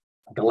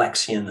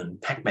Galaxian and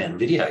Pac-Man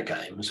video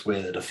games,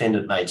 where the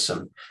defendant made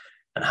some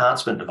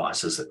enhancement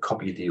devices that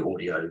copied the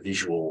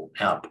audio-visual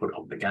output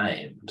of the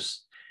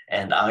games,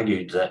 and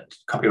argued that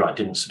copyright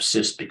didn't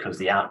subsist because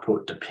the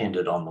output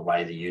depended on the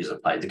way the user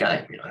played the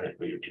game. You know,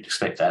 you'd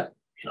expect that,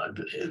 you know,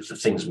 the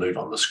things move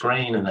on the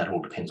screen and that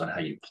all depends on how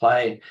you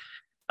play.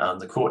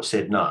 The court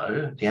said,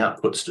 no, the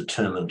output's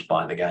determined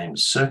by the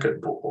game's circuit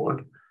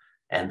board,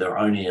 and there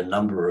are only a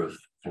number of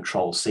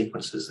control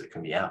sequences that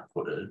can be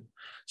outputted.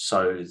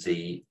 So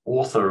the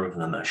author of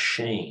the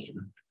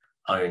machine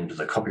owned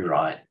the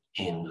copyright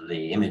in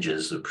the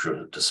images that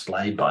were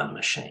displayed by the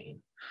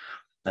machine.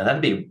 Now,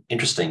 that'd be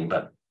interesting,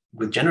 but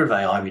with generative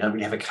AI, we don't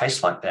really have a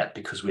case like that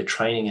because we're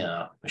training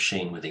our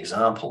machine with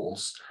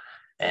examples,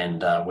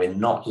 and we're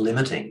not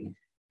limiting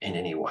in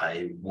any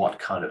way what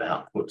kind of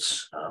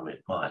outputs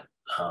it might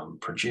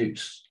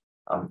produce.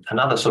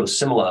 Another sort of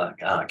similar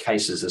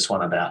case is this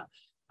one about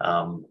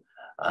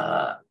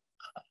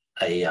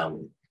a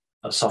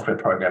software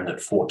program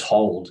that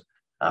foretold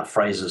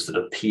phrases that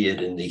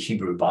appeared in the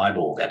Hebrew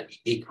Bible at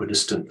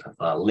equidistant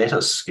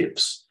letter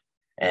skips.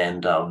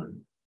 And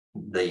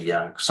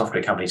the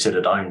software company said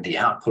it owned the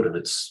output of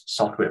its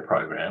software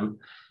program.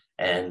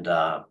 And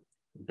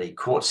the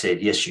court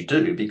said, yes, you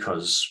do,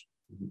 because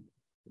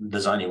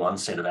there's only one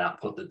set of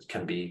output that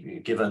can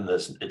be given.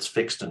 It's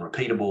fixed and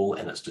repeatable,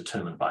 and it's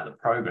determined by the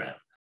program.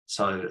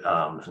 So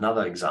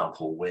another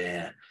example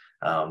where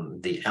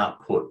the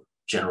output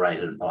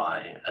generated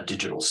by a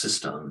digital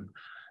system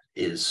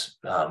is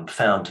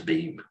found to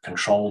be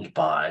controlled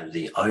by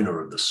the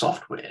owner of the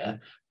software,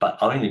 but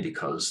only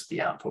because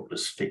the output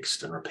was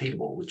fixed and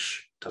repeatable,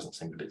 which doesn't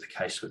seem to be the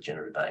case with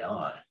generative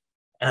AI.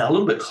 And a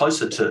little bit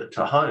closer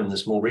to home,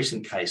 this more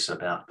recent case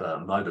about the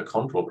MOBA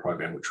contour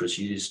program, which was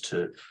used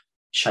to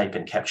shape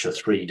and capture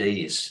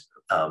 3Ds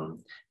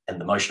and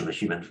the motion of a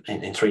human,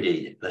 in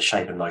 3D, the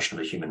shape and motion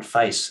of a human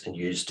face, and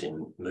used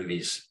in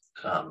movies,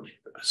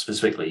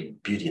 specifically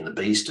Beauty and the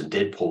Beast and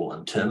Deadpool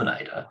and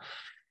Terminator.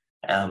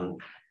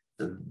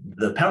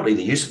 Apparently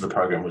the use of the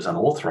program was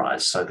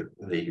unauthorized, so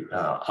the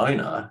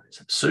owner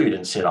sued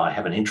and said, I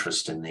have an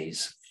interest in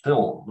these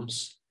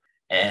films.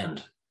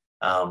 And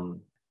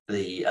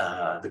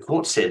the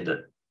court said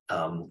that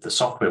the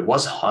software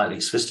was highly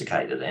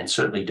sophisticated and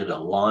certainly did a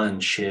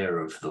lion's share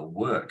of the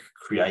work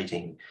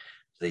creating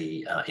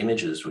the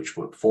images which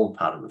would form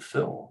part of the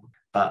film.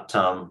 But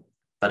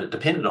it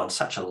depended on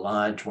such a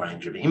large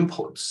range of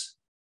inputs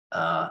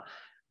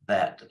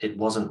that it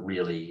wasn't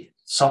really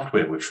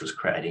software which was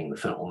creating the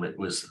film. It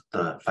was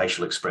the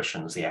facial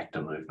expressions, the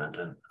actor movement,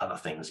 and other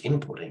things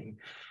inputting.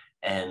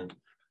 And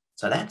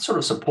so that sort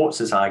of supports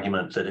this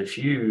argument that if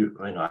you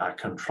are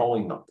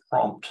controlling the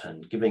prompt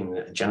and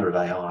giving generative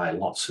AI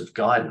lots of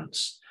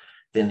guidance,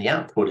 then the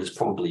output is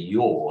probably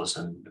yours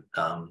and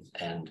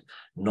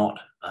not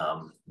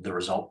the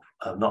result,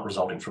 not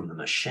resulting from the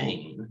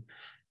machine.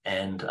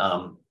 And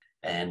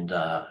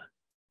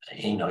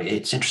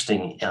it's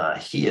interesting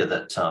here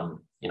that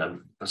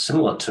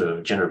similar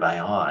to generative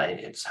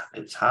AI,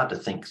 it's hard to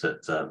think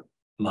that the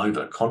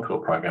MOBA contour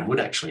program would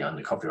actually own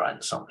the copyright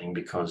in something,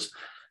 because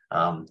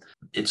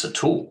it's a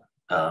tool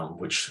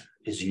which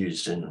is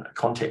used in a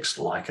context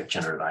like a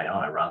generative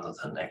AI, rather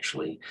than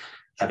actually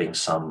having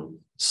some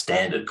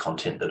standard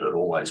content that it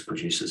always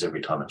produces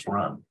every time it's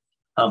run.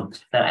 Now,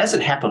 as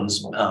it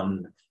happens,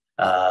 the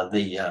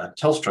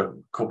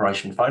Telstra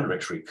Corporation phone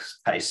directory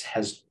case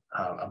has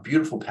a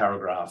beautiful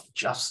paragraph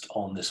just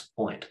on this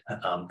point.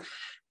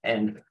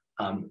 And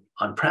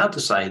I'm proud to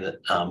say that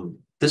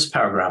this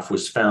paragraph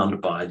was found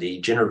by the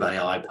generative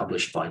AI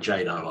published by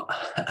Jade.io,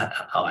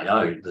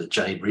 the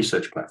Jade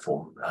research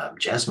platform,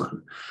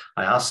 Jasmine.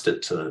 I asked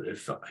it to,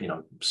 if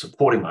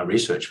supporting my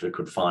research, if it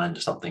could find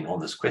something on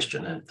this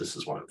question, and this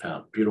is what it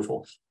found.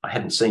 Beautiful. I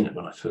hadn't seen it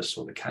when I first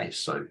saw the case,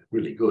 so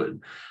really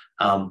good.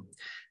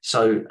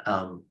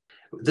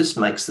 This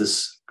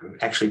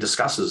actually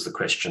discusses the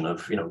question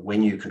of,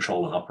 when you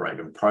control and operate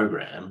a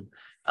program,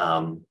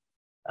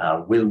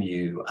 will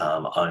you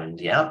own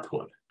the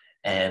output?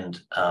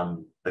 And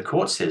the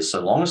court says,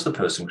 so long as the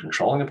person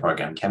controlling the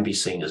program can be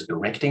seen as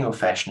directing or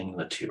fashioning the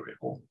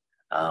material,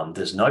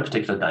 there's no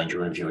particular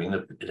danger in viewing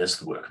it as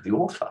the work of the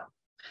author.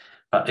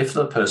 But if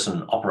the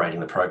person operating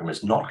the program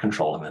is not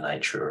controlling the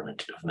nature of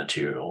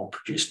material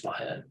produced by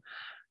it,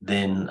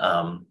 then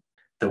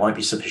there won't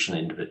be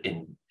sufficient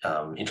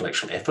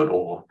intellectual effort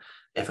or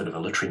effort of a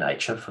literary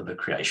nature for the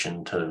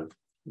creation to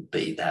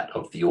be that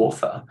of the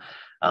author.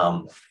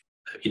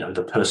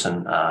 The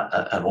person,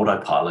 an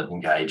autopilot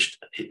engaged,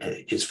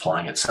 is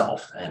flying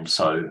itself. And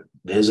so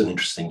there's an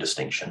interesting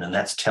distinction. And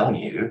that's telling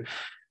you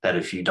that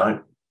if you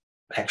don't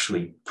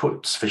actually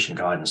put sufficient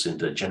guidance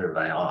into generative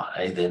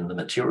AI, then the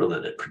material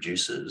that it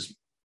produces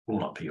will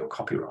not be your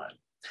copyright.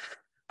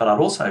 But I'd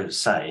also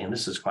say, and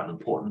this is quite an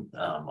important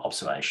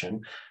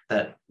observation,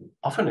 that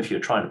often if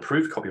you're trying to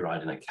prove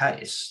copyright in a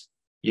case,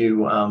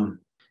 you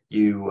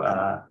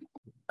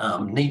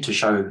need to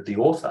show the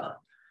author.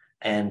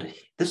 And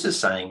this is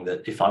saying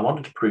that if I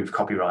wanted to prove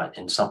copyright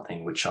in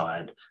something which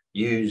I'd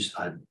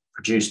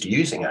produced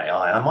using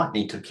AI, I might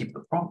need to keep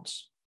the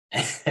prompts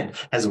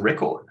as a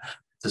record,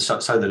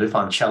 so that if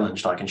I'm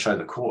challenged, I can show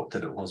the court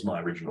that it was my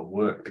original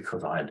work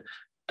because I had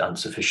done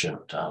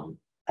sufficient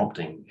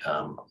prompting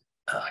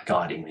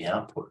guiding the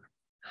output.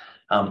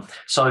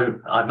 So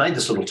I've made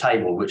this little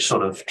table which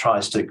sort of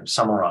tries to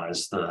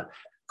summarize the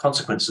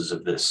consequences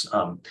of this.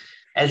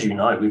 As you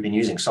know, we've been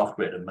using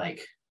software to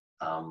make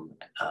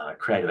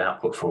creative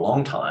output for a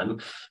long time.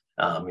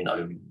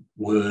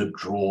 Word,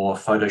 Draw,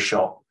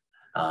 Photoshop,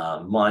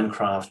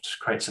 Minecraft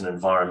creates an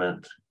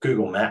environment.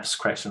 Google Maps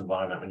creates an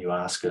environment when you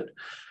ask it.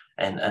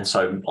 And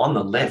so on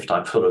the left,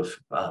 I've sort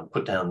of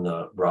put down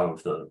the row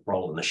of the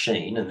role of the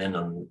machine, and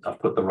then I've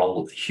put the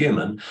role of the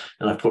human,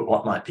 and I've put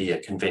what might be a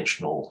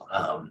conventional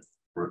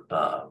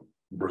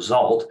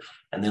result,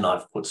 and then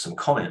I've put some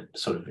comment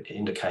sort of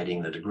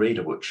indicating the degree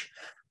to which.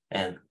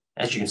 And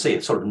as you can see,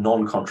 it's sort of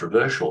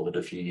non-controversial that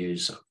if you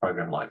use a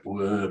program like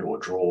Word or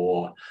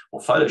Draw or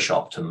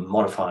Photoshop to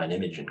modify an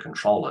image and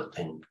control it,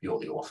 then you're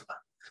the author.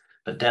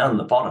 But down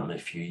the bottom,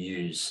 if you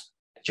use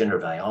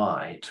generative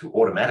AI to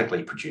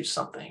automatically produce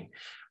something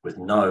with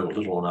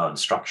little or no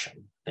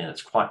instruction, then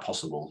it's quite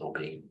possible there'll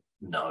be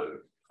no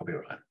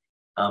copyright.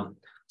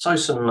 So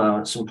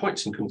some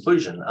points in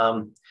conclusion.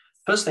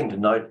 First thing to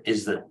note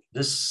is that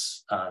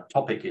this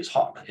topic is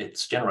hot.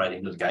 It's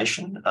generating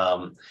litigation.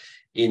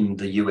 In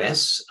the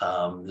US,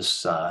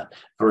 this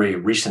very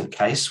recent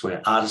case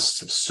where artists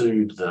have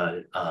sued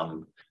the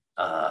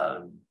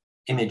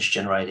image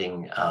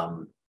generating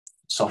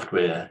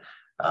software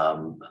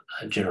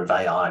generative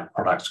AI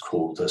products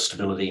called the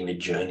Stability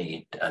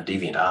Midjourney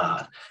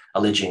DeviantArt,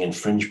 alleging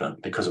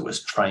infringement because it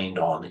was trained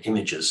on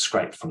images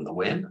scraped from the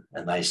web,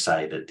 and they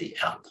say that the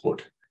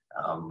output,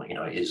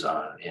 is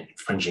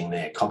infringing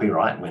their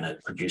copyright when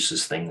it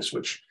produces things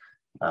which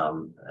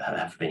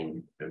have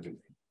been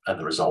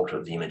the result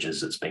of the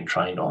images it's been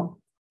trained on.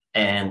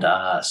 And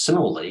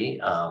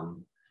similarly,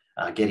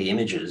 Getty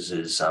Images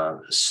is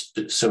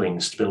suing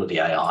Stability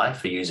AI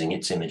for using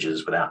its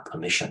images without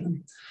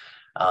permission.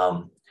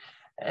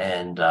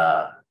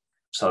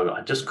 So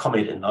I just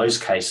comment in those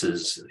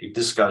cases,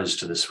 this goes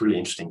to this really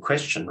interesting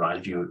question, right?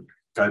 If you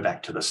go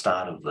back to the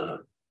start of the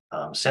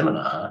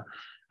seminar,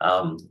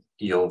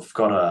 you've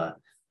got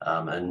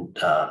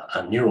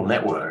a neural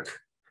network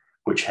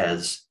which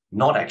has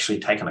not actually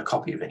taken a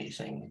copy of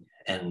anything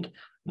and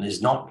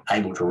is not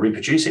able to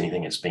reproduce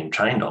anything it's been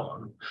trained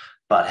on,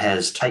 but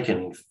has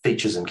taken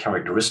features and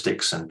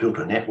characteristics and built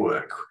a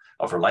network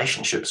of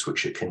relationships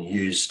which it can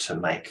use to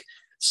make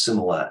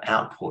similar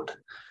output.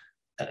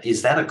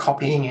 Is that a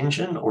copying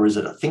engine or is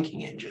it a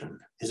thinking engine?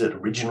 Is it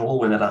original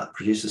when it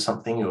produces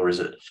something, or is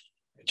it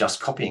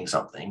just copying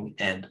something?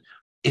 And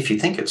if you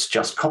think it's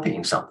just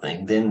copying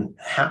something, then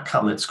how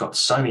come it's got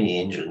so many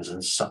engines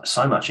and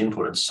so much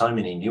input and so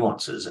many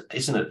nuances?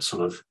 Isn't it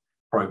sort of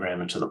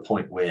programmed to the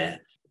point where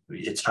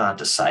it's hard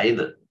to say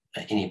that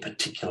any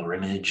particular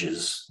image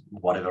is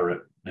whatever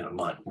it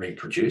might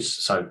reproduce?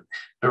 So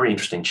very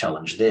interesting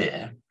challenge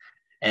there.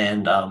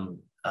 And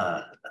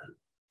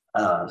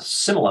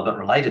similar but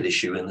related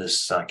issue in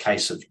this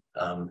case of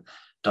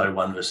Doe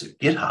 1 versus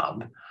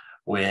GitHub,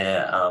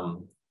 where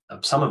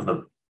some of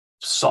the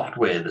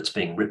software that's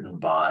being written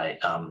by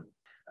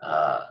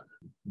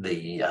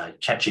the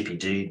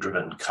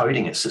ChatGPT-driven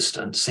coding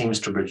assistant seems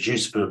to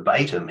reduce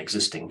verbatim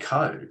existing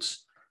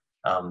codes.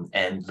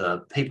 And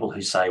the people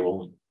who say,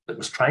 well, it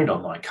was trained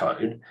on my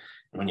code,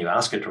 and when you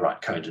ask it to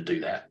write code to do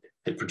that,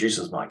 it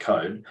produces my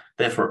code,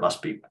 therefore it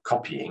must be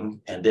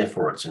copying, and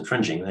therefore it's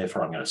infringing, and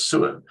therefore I'm going to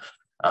sue it.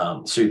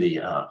 Sue the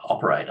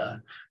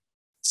operator.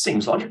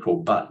 Seems logical,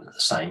 but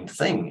same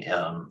thing.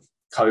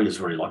 Code is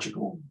very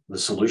logical. The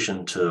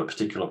solution to a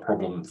particular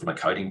problem from a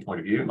coding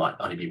point of view might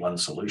only be one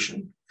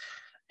solution.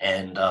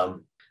 And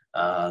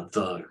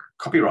the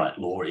copyright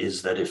law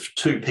is that if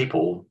two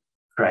people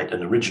create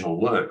an original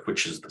work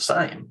which is the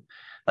same,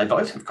 they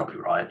both have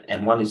copyright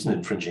and one isn't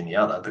infringing the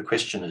other. The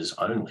question is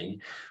only,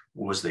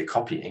 was there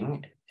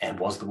copying and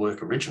was the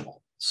work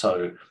original?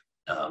 So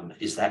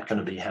is that going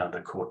to be how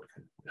the court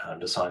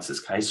decides this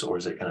case, or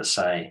is it going to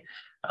say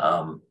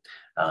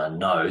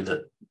no,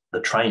 that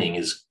the training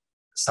is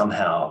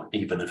somehow,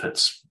 even if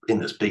it's in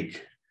this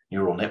big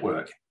neural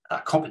network,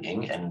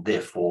 copying, and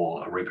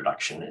therefore a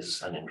reproduction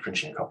is an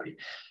infringing copy?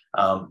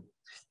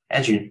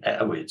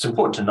 It's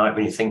important to note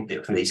when you think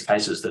that for these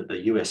cases that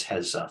the US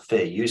has a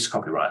fair use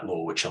copyright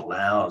law, which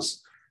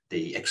allows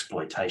the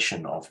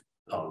exploitation of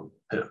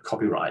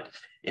copyright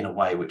in a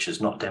way which is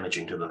not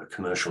damaging to the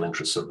commercial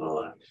interests of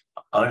the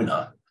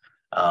owner,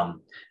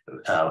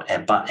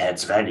 but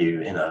adds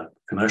value in a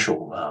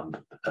commercial,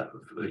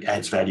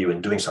 adds value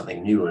in doing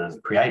something new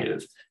and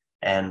creative.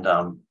 And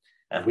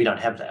we don't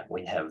have that.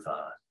 We have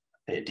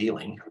fair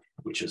dealing,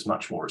 which is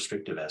much more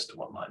restrictive as to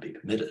what might be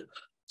permitted.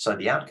 So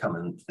the outcome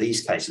in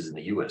these cases in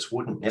the US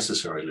wouldn't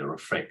necessarily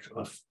reflect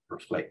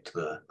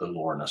the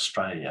law in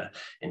Australia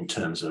in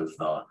terms of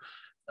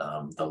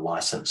the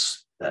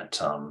license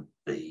that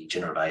the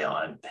generative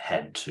AI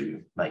had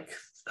to make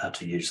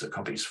to use the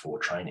copies for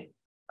training.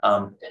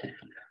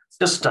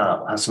 Just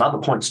some other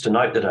points to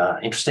note that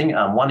are interesting.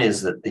 One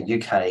is that the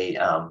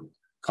UK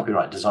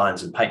Copyright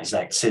Designs and Patents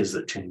Act says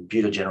that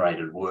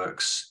computer-generated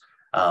works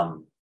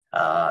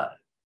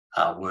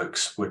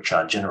works which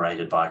are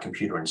generated by a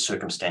computer in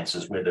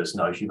circumstances where there's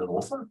no human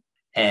author.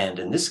 And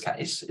in this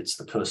case, it's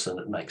the person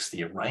that makes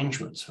the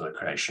arrangements for the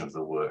creation of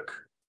the work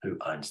who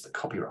owns the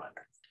copyright.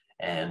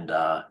 And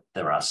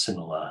there are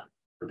similar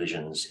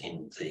provisions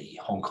in the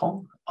Hong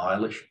Kong,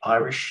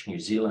 Irish, New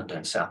Zealand,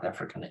 and South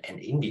African and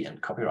Indian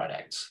Copyright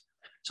Acts.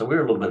 So we're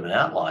a little bit of an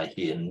outlier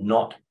here,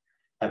 not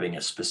having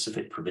a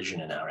specific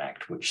provision in our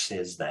Act which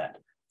says that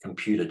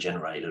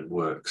computer-generated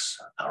works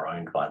are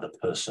owned by the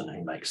person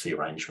who makes the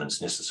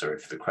arrangements necessary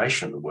for the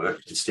creation of the work.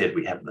 Instead,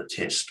 we have the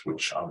test,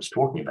 which I was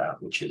talking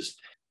about, which is,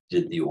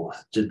 did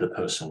the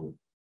person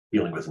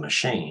dealing with the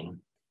machine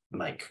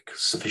make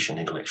sufficient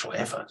intellectual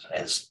effort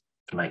as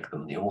to make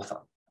them the author?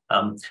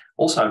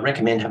 Also, I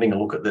recommend having a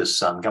look at this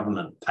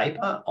government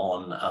paper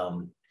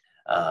on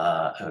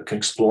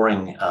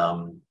exploring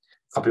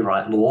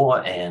copyright law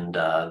and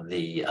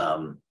the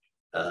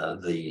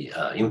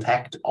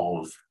impact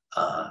of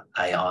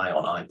AI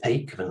on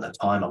IP. Given the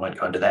time, I won't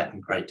go into that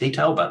in great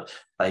detail, but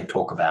they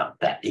talk about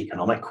that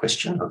economic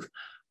question of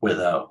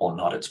whether or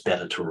not it's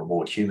better to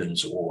reward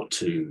humans or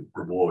to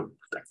reward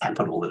the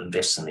capital that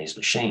invests in these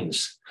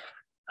machines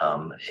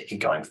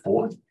going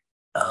forward.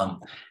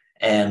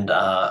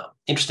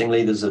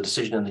 Interestingly, there's a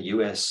decision in the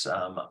US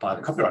by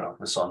the Copyright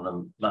Office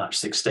on March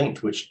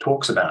 16th, which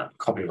talks about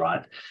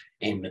copyright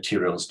in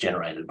materials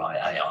generated by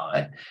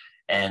AI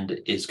and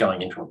is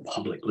going into a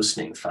public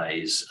listening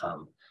phase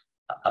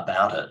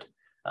about it.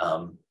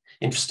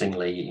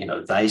 Interestingly,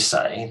 they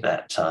say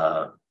that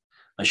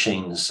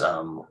machines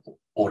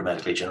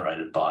automatically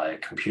generated by a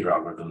computer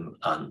algorithm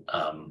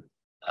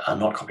are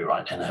not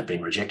copyright and have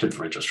been rejected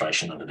for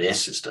registration under their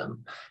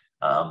system.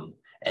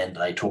 And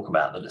they talk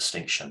about the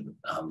distinction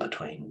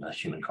between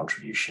human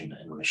contribution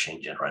and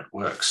machine-generated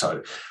work.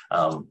 So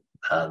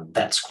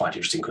that's quite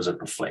interesting because it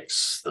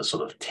reflects the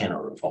sort of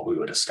tenor of what we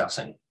were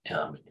discussing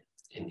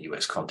in the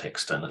US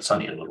context, and it's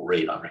only a little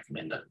read. I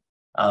recommend it.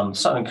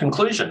 So in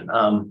conclusion,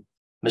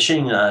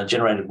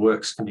 machine-generated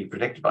works can be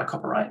protected by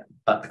copyright,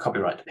 but the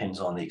copyright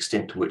depends on the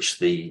extent to which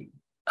the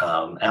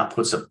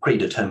outputs are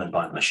predetermined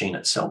by the machine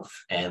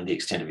itself and the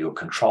extent of your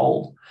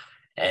control,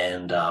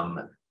 and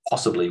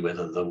possibly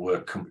whether the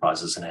work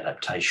comprises an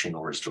adaptation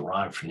or is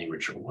derived from the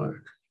original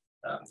work.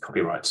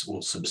 Copyrights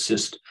will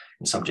subsist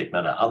in subject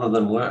matter other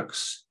than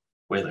works,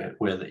 whether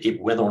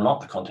or not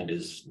the content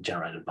is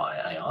generated by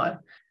AI.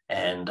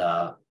 And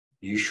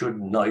you should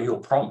know your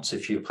prompts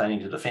if you're planning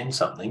to defend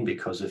something,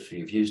 because if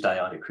you've used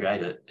AI to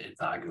create it,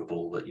 it's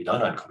arguable that you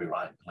don't own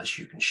copyright unless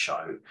you can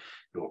show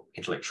your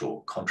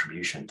intellectual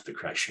contribution to the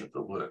creation of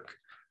the work.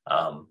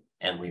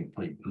 And we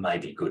may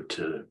be good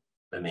to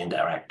amend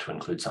our act to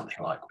include something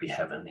like we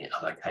have in the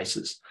other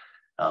cases.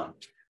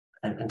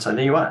 And so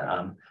there you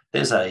are.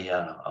 There's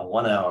a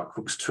 1 hour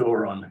Cook's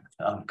tour on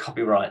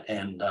copyright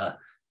and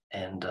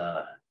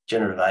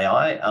generative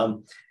AI.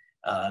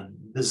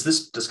 There's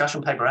this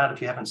discussion paper out,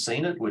 if you haven't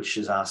seen it, which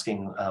is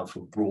asking for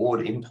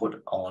broad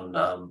input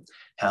on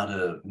how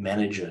to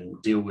manage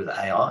and deal with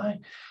AI.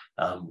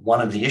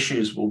 One of the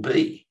issues will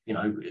be,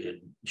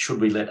 should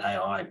we let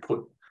AI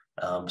put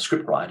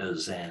script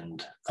writers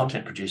and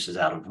content producers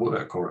out of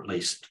work, or at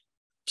least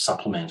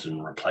supplement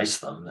and replace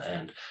them?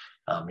 And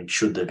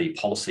should there be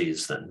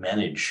policies that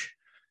manage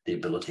the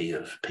ability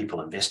of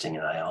people investing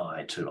in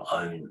AI to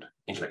own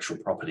intellectual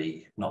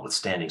property,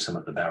 notwithstanding some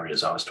of the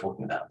barriers I was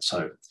talking about?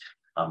 So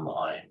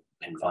I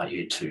invite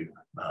you to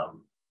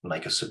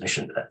make a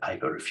submission to that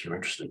paper if you're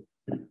interested.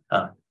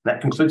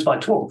 That concludes my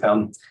talk.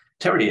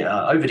 Terry,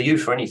 over to you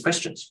for any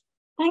questions.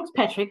 Thanks,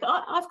 Patrick.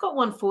 I've got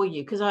one for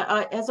you, because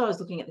as I was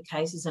looking at the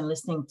cases and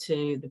listening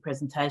to the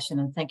presentation,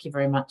 and thank you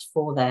very much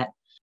for that,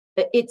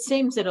 it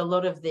seems that a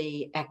lot of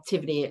the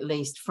activity, at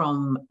least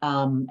from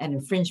an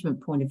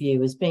infringement point of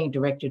view, is being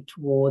directed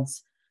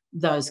towards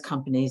those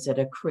companies that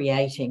are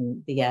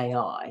creating the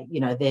AI.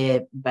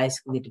 They're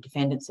basically the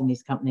defendants in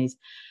these companies.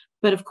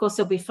 But of course,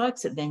 there'll be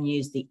folks that then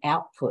use the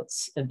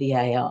outputs of the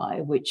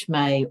AI, which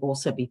may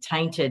also be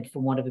tainted,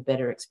 for want of a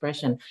better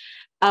expression.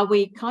 Are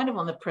we kind of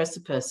on the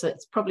precipice?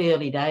 It's probably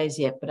early days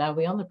yet, but are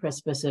we on the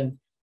precipice of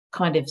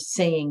kind of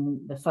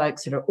seeing the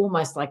folks that are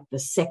almost like the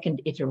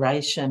second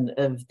iteration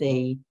of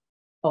the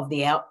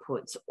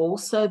outputs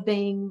also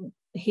being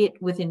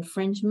hit with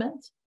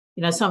infringement?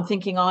 So I'm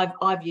thinking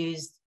I've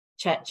used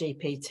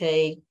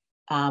ChatGPT.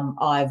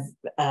 I've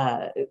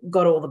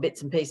got all the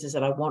bits and pieces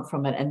that I want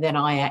from it, and then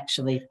I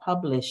actually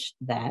publish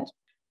that.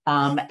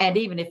 And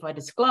even if I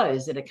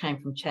disclose that it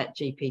came from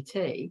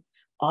ChatGPT,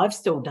 I've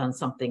still done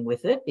something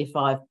with it.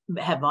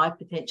 Have I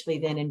potentially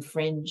then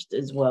infringed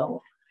as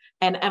well?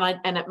 And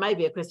it may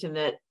be a question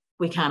that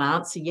we can't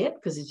answer yet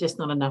because there's just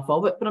not enough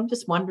of it. But I'm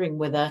just wondering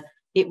whether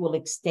it will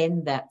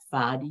extend that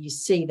far. Do you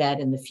see that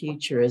in the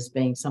future as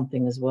being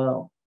something as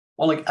well?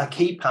 Well, a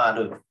key part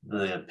of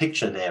the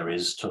picture there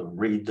is to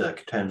read the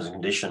terms and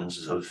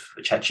conditions of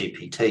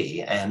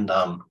ChatGPT. And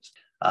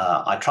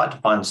I tried to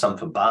find some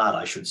for Bard,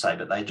 I should say,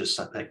 but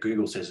that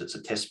Google says it's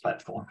a test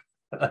platform.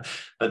 But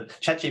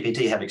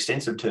ChatGPT have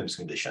extensive terms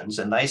and conditions,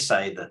 and they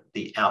say that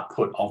the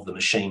output of the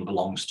machine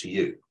belongs to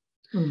you,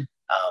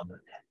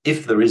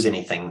 if there is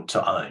anything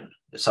to own.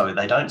 So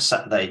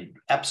they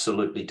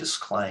absolutely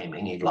disclaim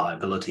any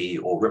liability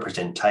or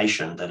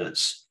representation that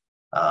it's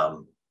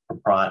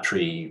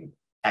proprietary,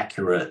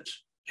 accurate,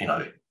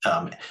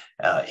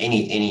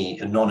 any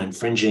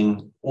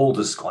non-infringing, all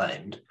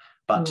disclaimed.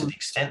 But to the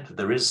extent that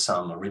there is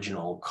some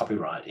original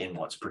copyright in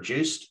what's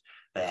produced,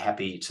 they're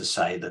happy to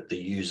say that the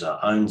user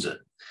owns it.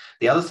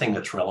 The other thing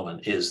that's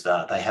relevant is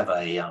that they have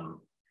a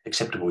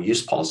acceptable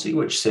use policy,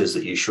 which says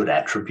that you should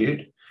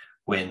attribute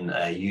when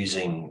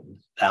using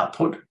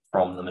output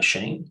from the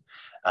machine.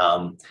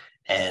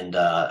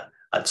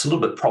 It's a little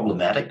bit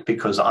problematic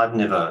because I've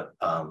never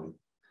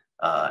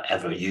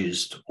ever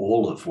used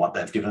all of what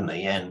they've given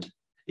me, and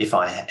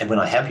when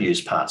I have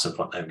used parts of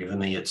what they've given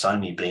me, it's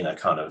only been a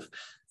kind of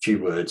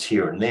few words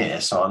here and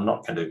there, so I'm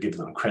not going to give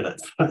them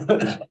credit for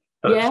getting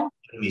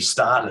me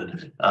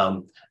started.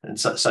 And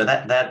so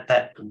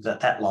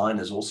that line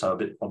is also a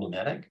bit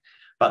problematic.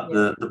 But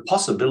the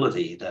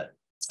possibility that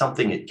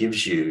something it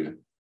gives you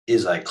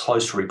is a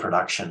close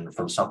reproduction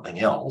from something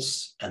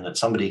else, and that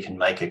somebody can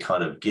make a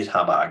kind of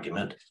GitHub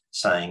argument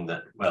saying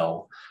that,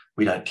 well,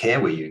 we don't care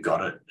where you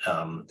got it.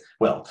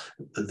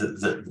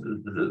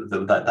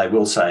 They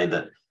will say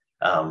that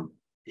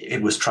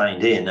it was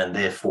trained in, and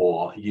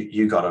therefore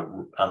you got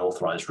an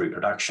unauthorized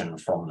reproduction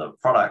from the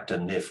product,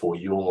 and therefore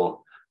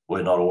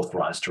we're not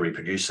authorized to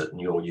reproduce it, and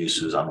your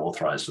use is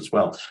unauthorized as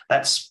well.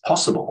 That's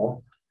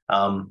possible.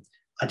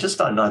 I just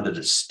don't know that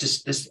it's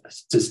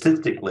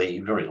statistically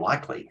very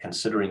likely,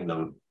 considering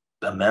the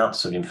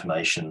amounts of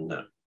information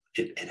that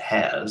it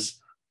has,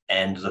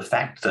 and the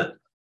fact that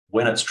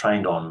when it's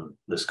trained on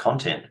this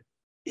content,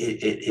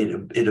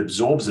 it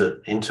absorbs it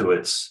into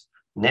its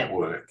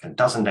network and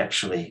doesn't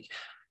actually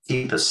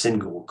keep a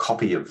single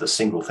copy of the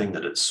single thing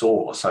that it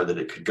saw so that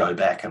it could go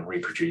back and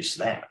reproduce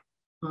that.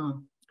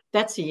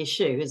 That's the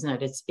issue, isn't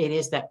it? It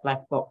is that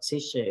black box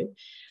issue.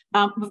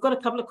 We've got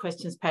a couple of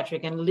questions,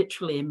 Patrick, and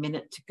literally a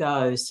minute to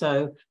go.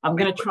 So I'm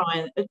going to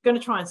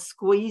try and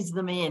squeeze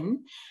them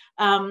in.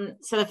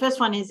 So the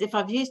first one is, if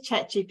I've used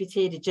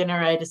ChatGPT to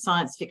generate a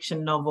science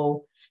fiction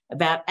novel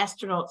about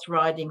astronauts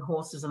riding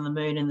horses on the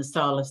moon in the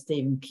style of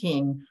Stephen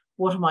King,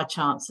 what are my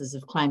chances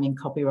of claiming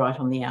copyright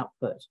on the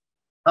output?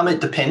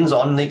 It depends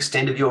on the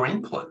extent of your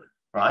input,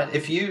 right?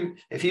 If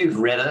you've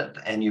read it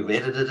and you've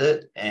edited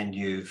it and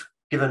you've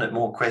given it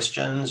more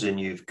questions and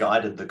you've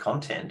guided the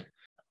content,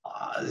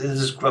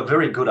 there's a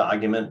very good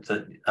argument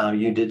that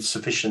you did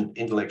sufficient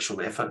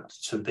intellectual effort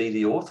to be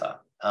the author.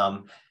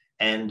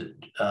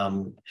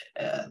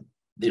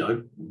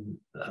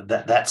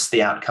 That's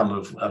the outcome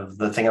of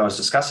the thing I was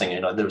discussing.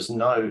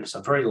 It's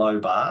a very low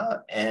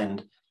bar,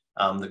 and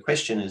the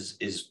question is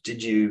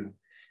did you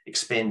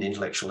expend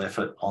intellectual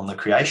effort on the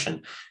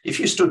creation? If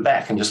you stood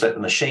back and just let the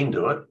machine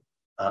do it,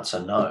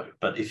 answer no.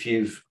 But if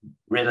you've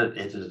read it,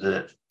 edited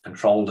it,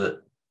 controlled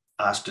it,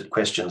 asked it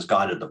questions,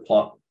 guided the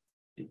plot,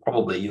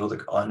 probably you're the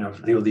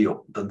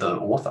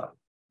author.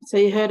 So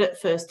you heard it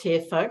first here,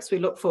 folks. We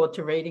look forward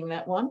to reading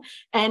that one.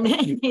 And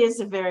here's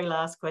the very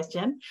last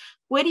question.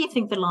 Where do you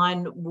think the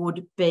line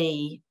would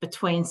be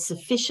between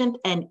sufficient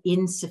and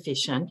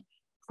insufficient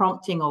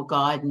prompting or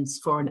guidance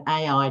for an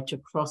AI to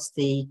cross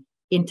the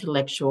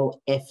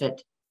intellectual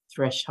effort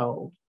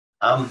threshold?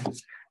 I'm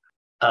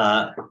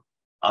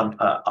going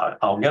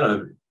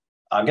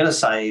to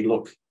say,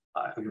 look,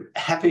 I'm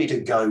happy to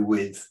go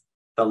with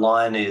the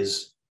line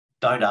is,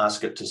 don't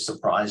ask it to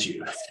surprise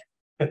you.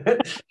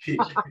 If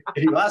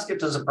you ask it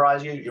to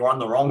surprise you, you're on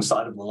the wrong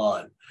side of the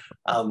line.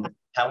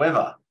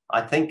 However,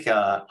 I think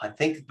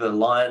the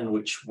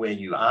line where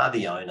you are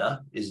the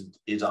owner is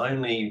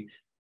only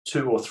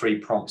 2 or 3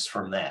 prompts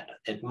from that.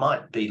 It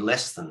might be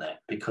less than that,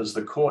 because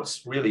the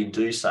courts really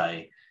do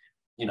say,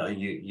 you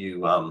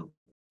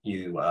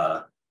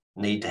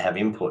need to have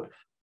input.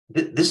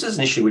 This is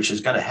an issue which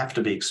is going to have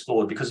to be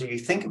explored, because if you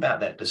think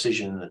about that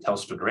decision in the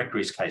Telstra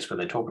Directories case where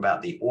they talk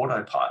about the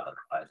autopilot,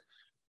 right?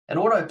 An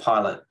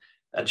autopilot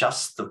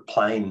adjusts the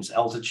plane's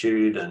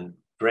altitude and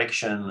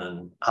direction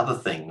and other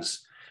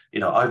things,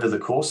 over the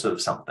course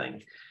of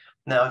something.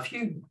 Now, if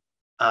you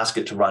ask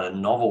it to write a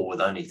novel with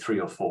only 3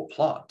 or 4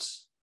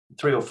 plots,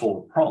 3 or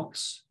 4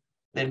 prompts,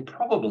 then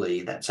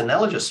probably that's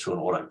analogous to an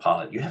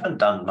autopilot. You haven't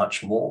done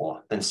much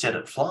more than set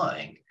it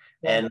flying.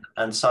 Yeah.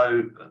 And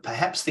so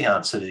perhaps the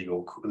answer to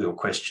your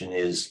question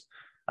is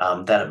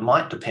that it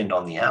might depend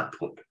on the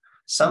output.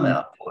 Some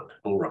output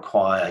will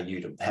require you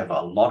to have a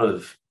lot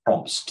of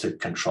prompts to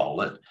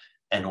control it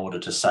in order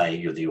to say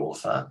you're the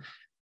author,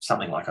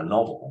 something like a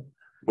novel.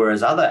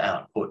 Whereas other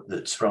output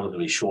that's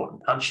relatively short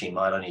and punchy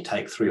might only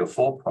take 3 or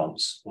 4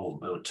 prompts,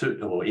 or 2,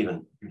 or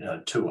even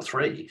 2 or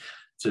 3,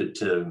 for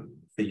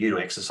you to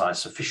exercise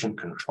sufficient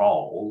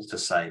control to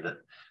say that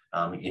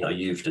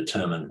you've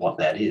determined what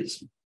that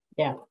is.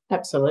 Yeah,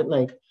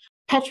 absolutely.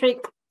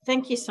 Patrick,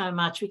 thank you so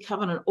much. We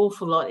covered an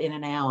awful lot in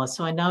an hour.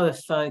 So I know if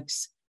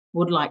folks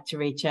would like to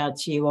reach out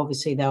to you,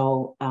 obviously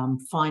they'll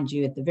find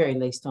you at the very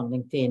least on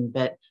LinkedIn,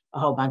 but a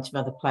whole bunch of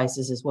other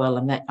places as well.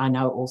 And that I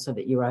know also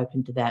that you're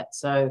open to that.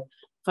 So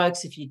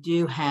folks, if you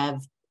do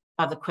have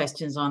other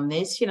questions on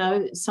this,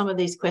 some of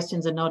these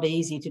questions are not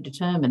easy to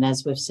determine,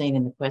 as we've seen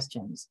in the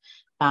questions.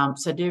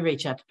 So do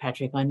reach out to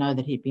Patrick. I know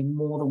that he'd be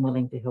more than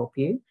willing to help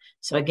you.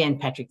 So again,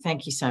 Patrick,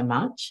 thank you so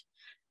much.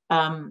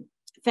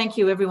 Thank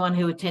you everyone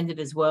who attended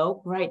as well.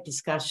 Great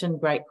discussion,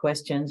 great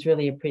questions.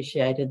 Really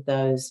appreciated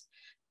those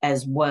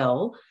as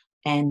well.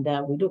 And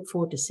we look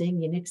forward to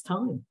seeing you next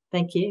time.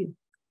 Thank you.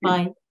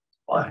 Bye.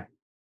 Bye.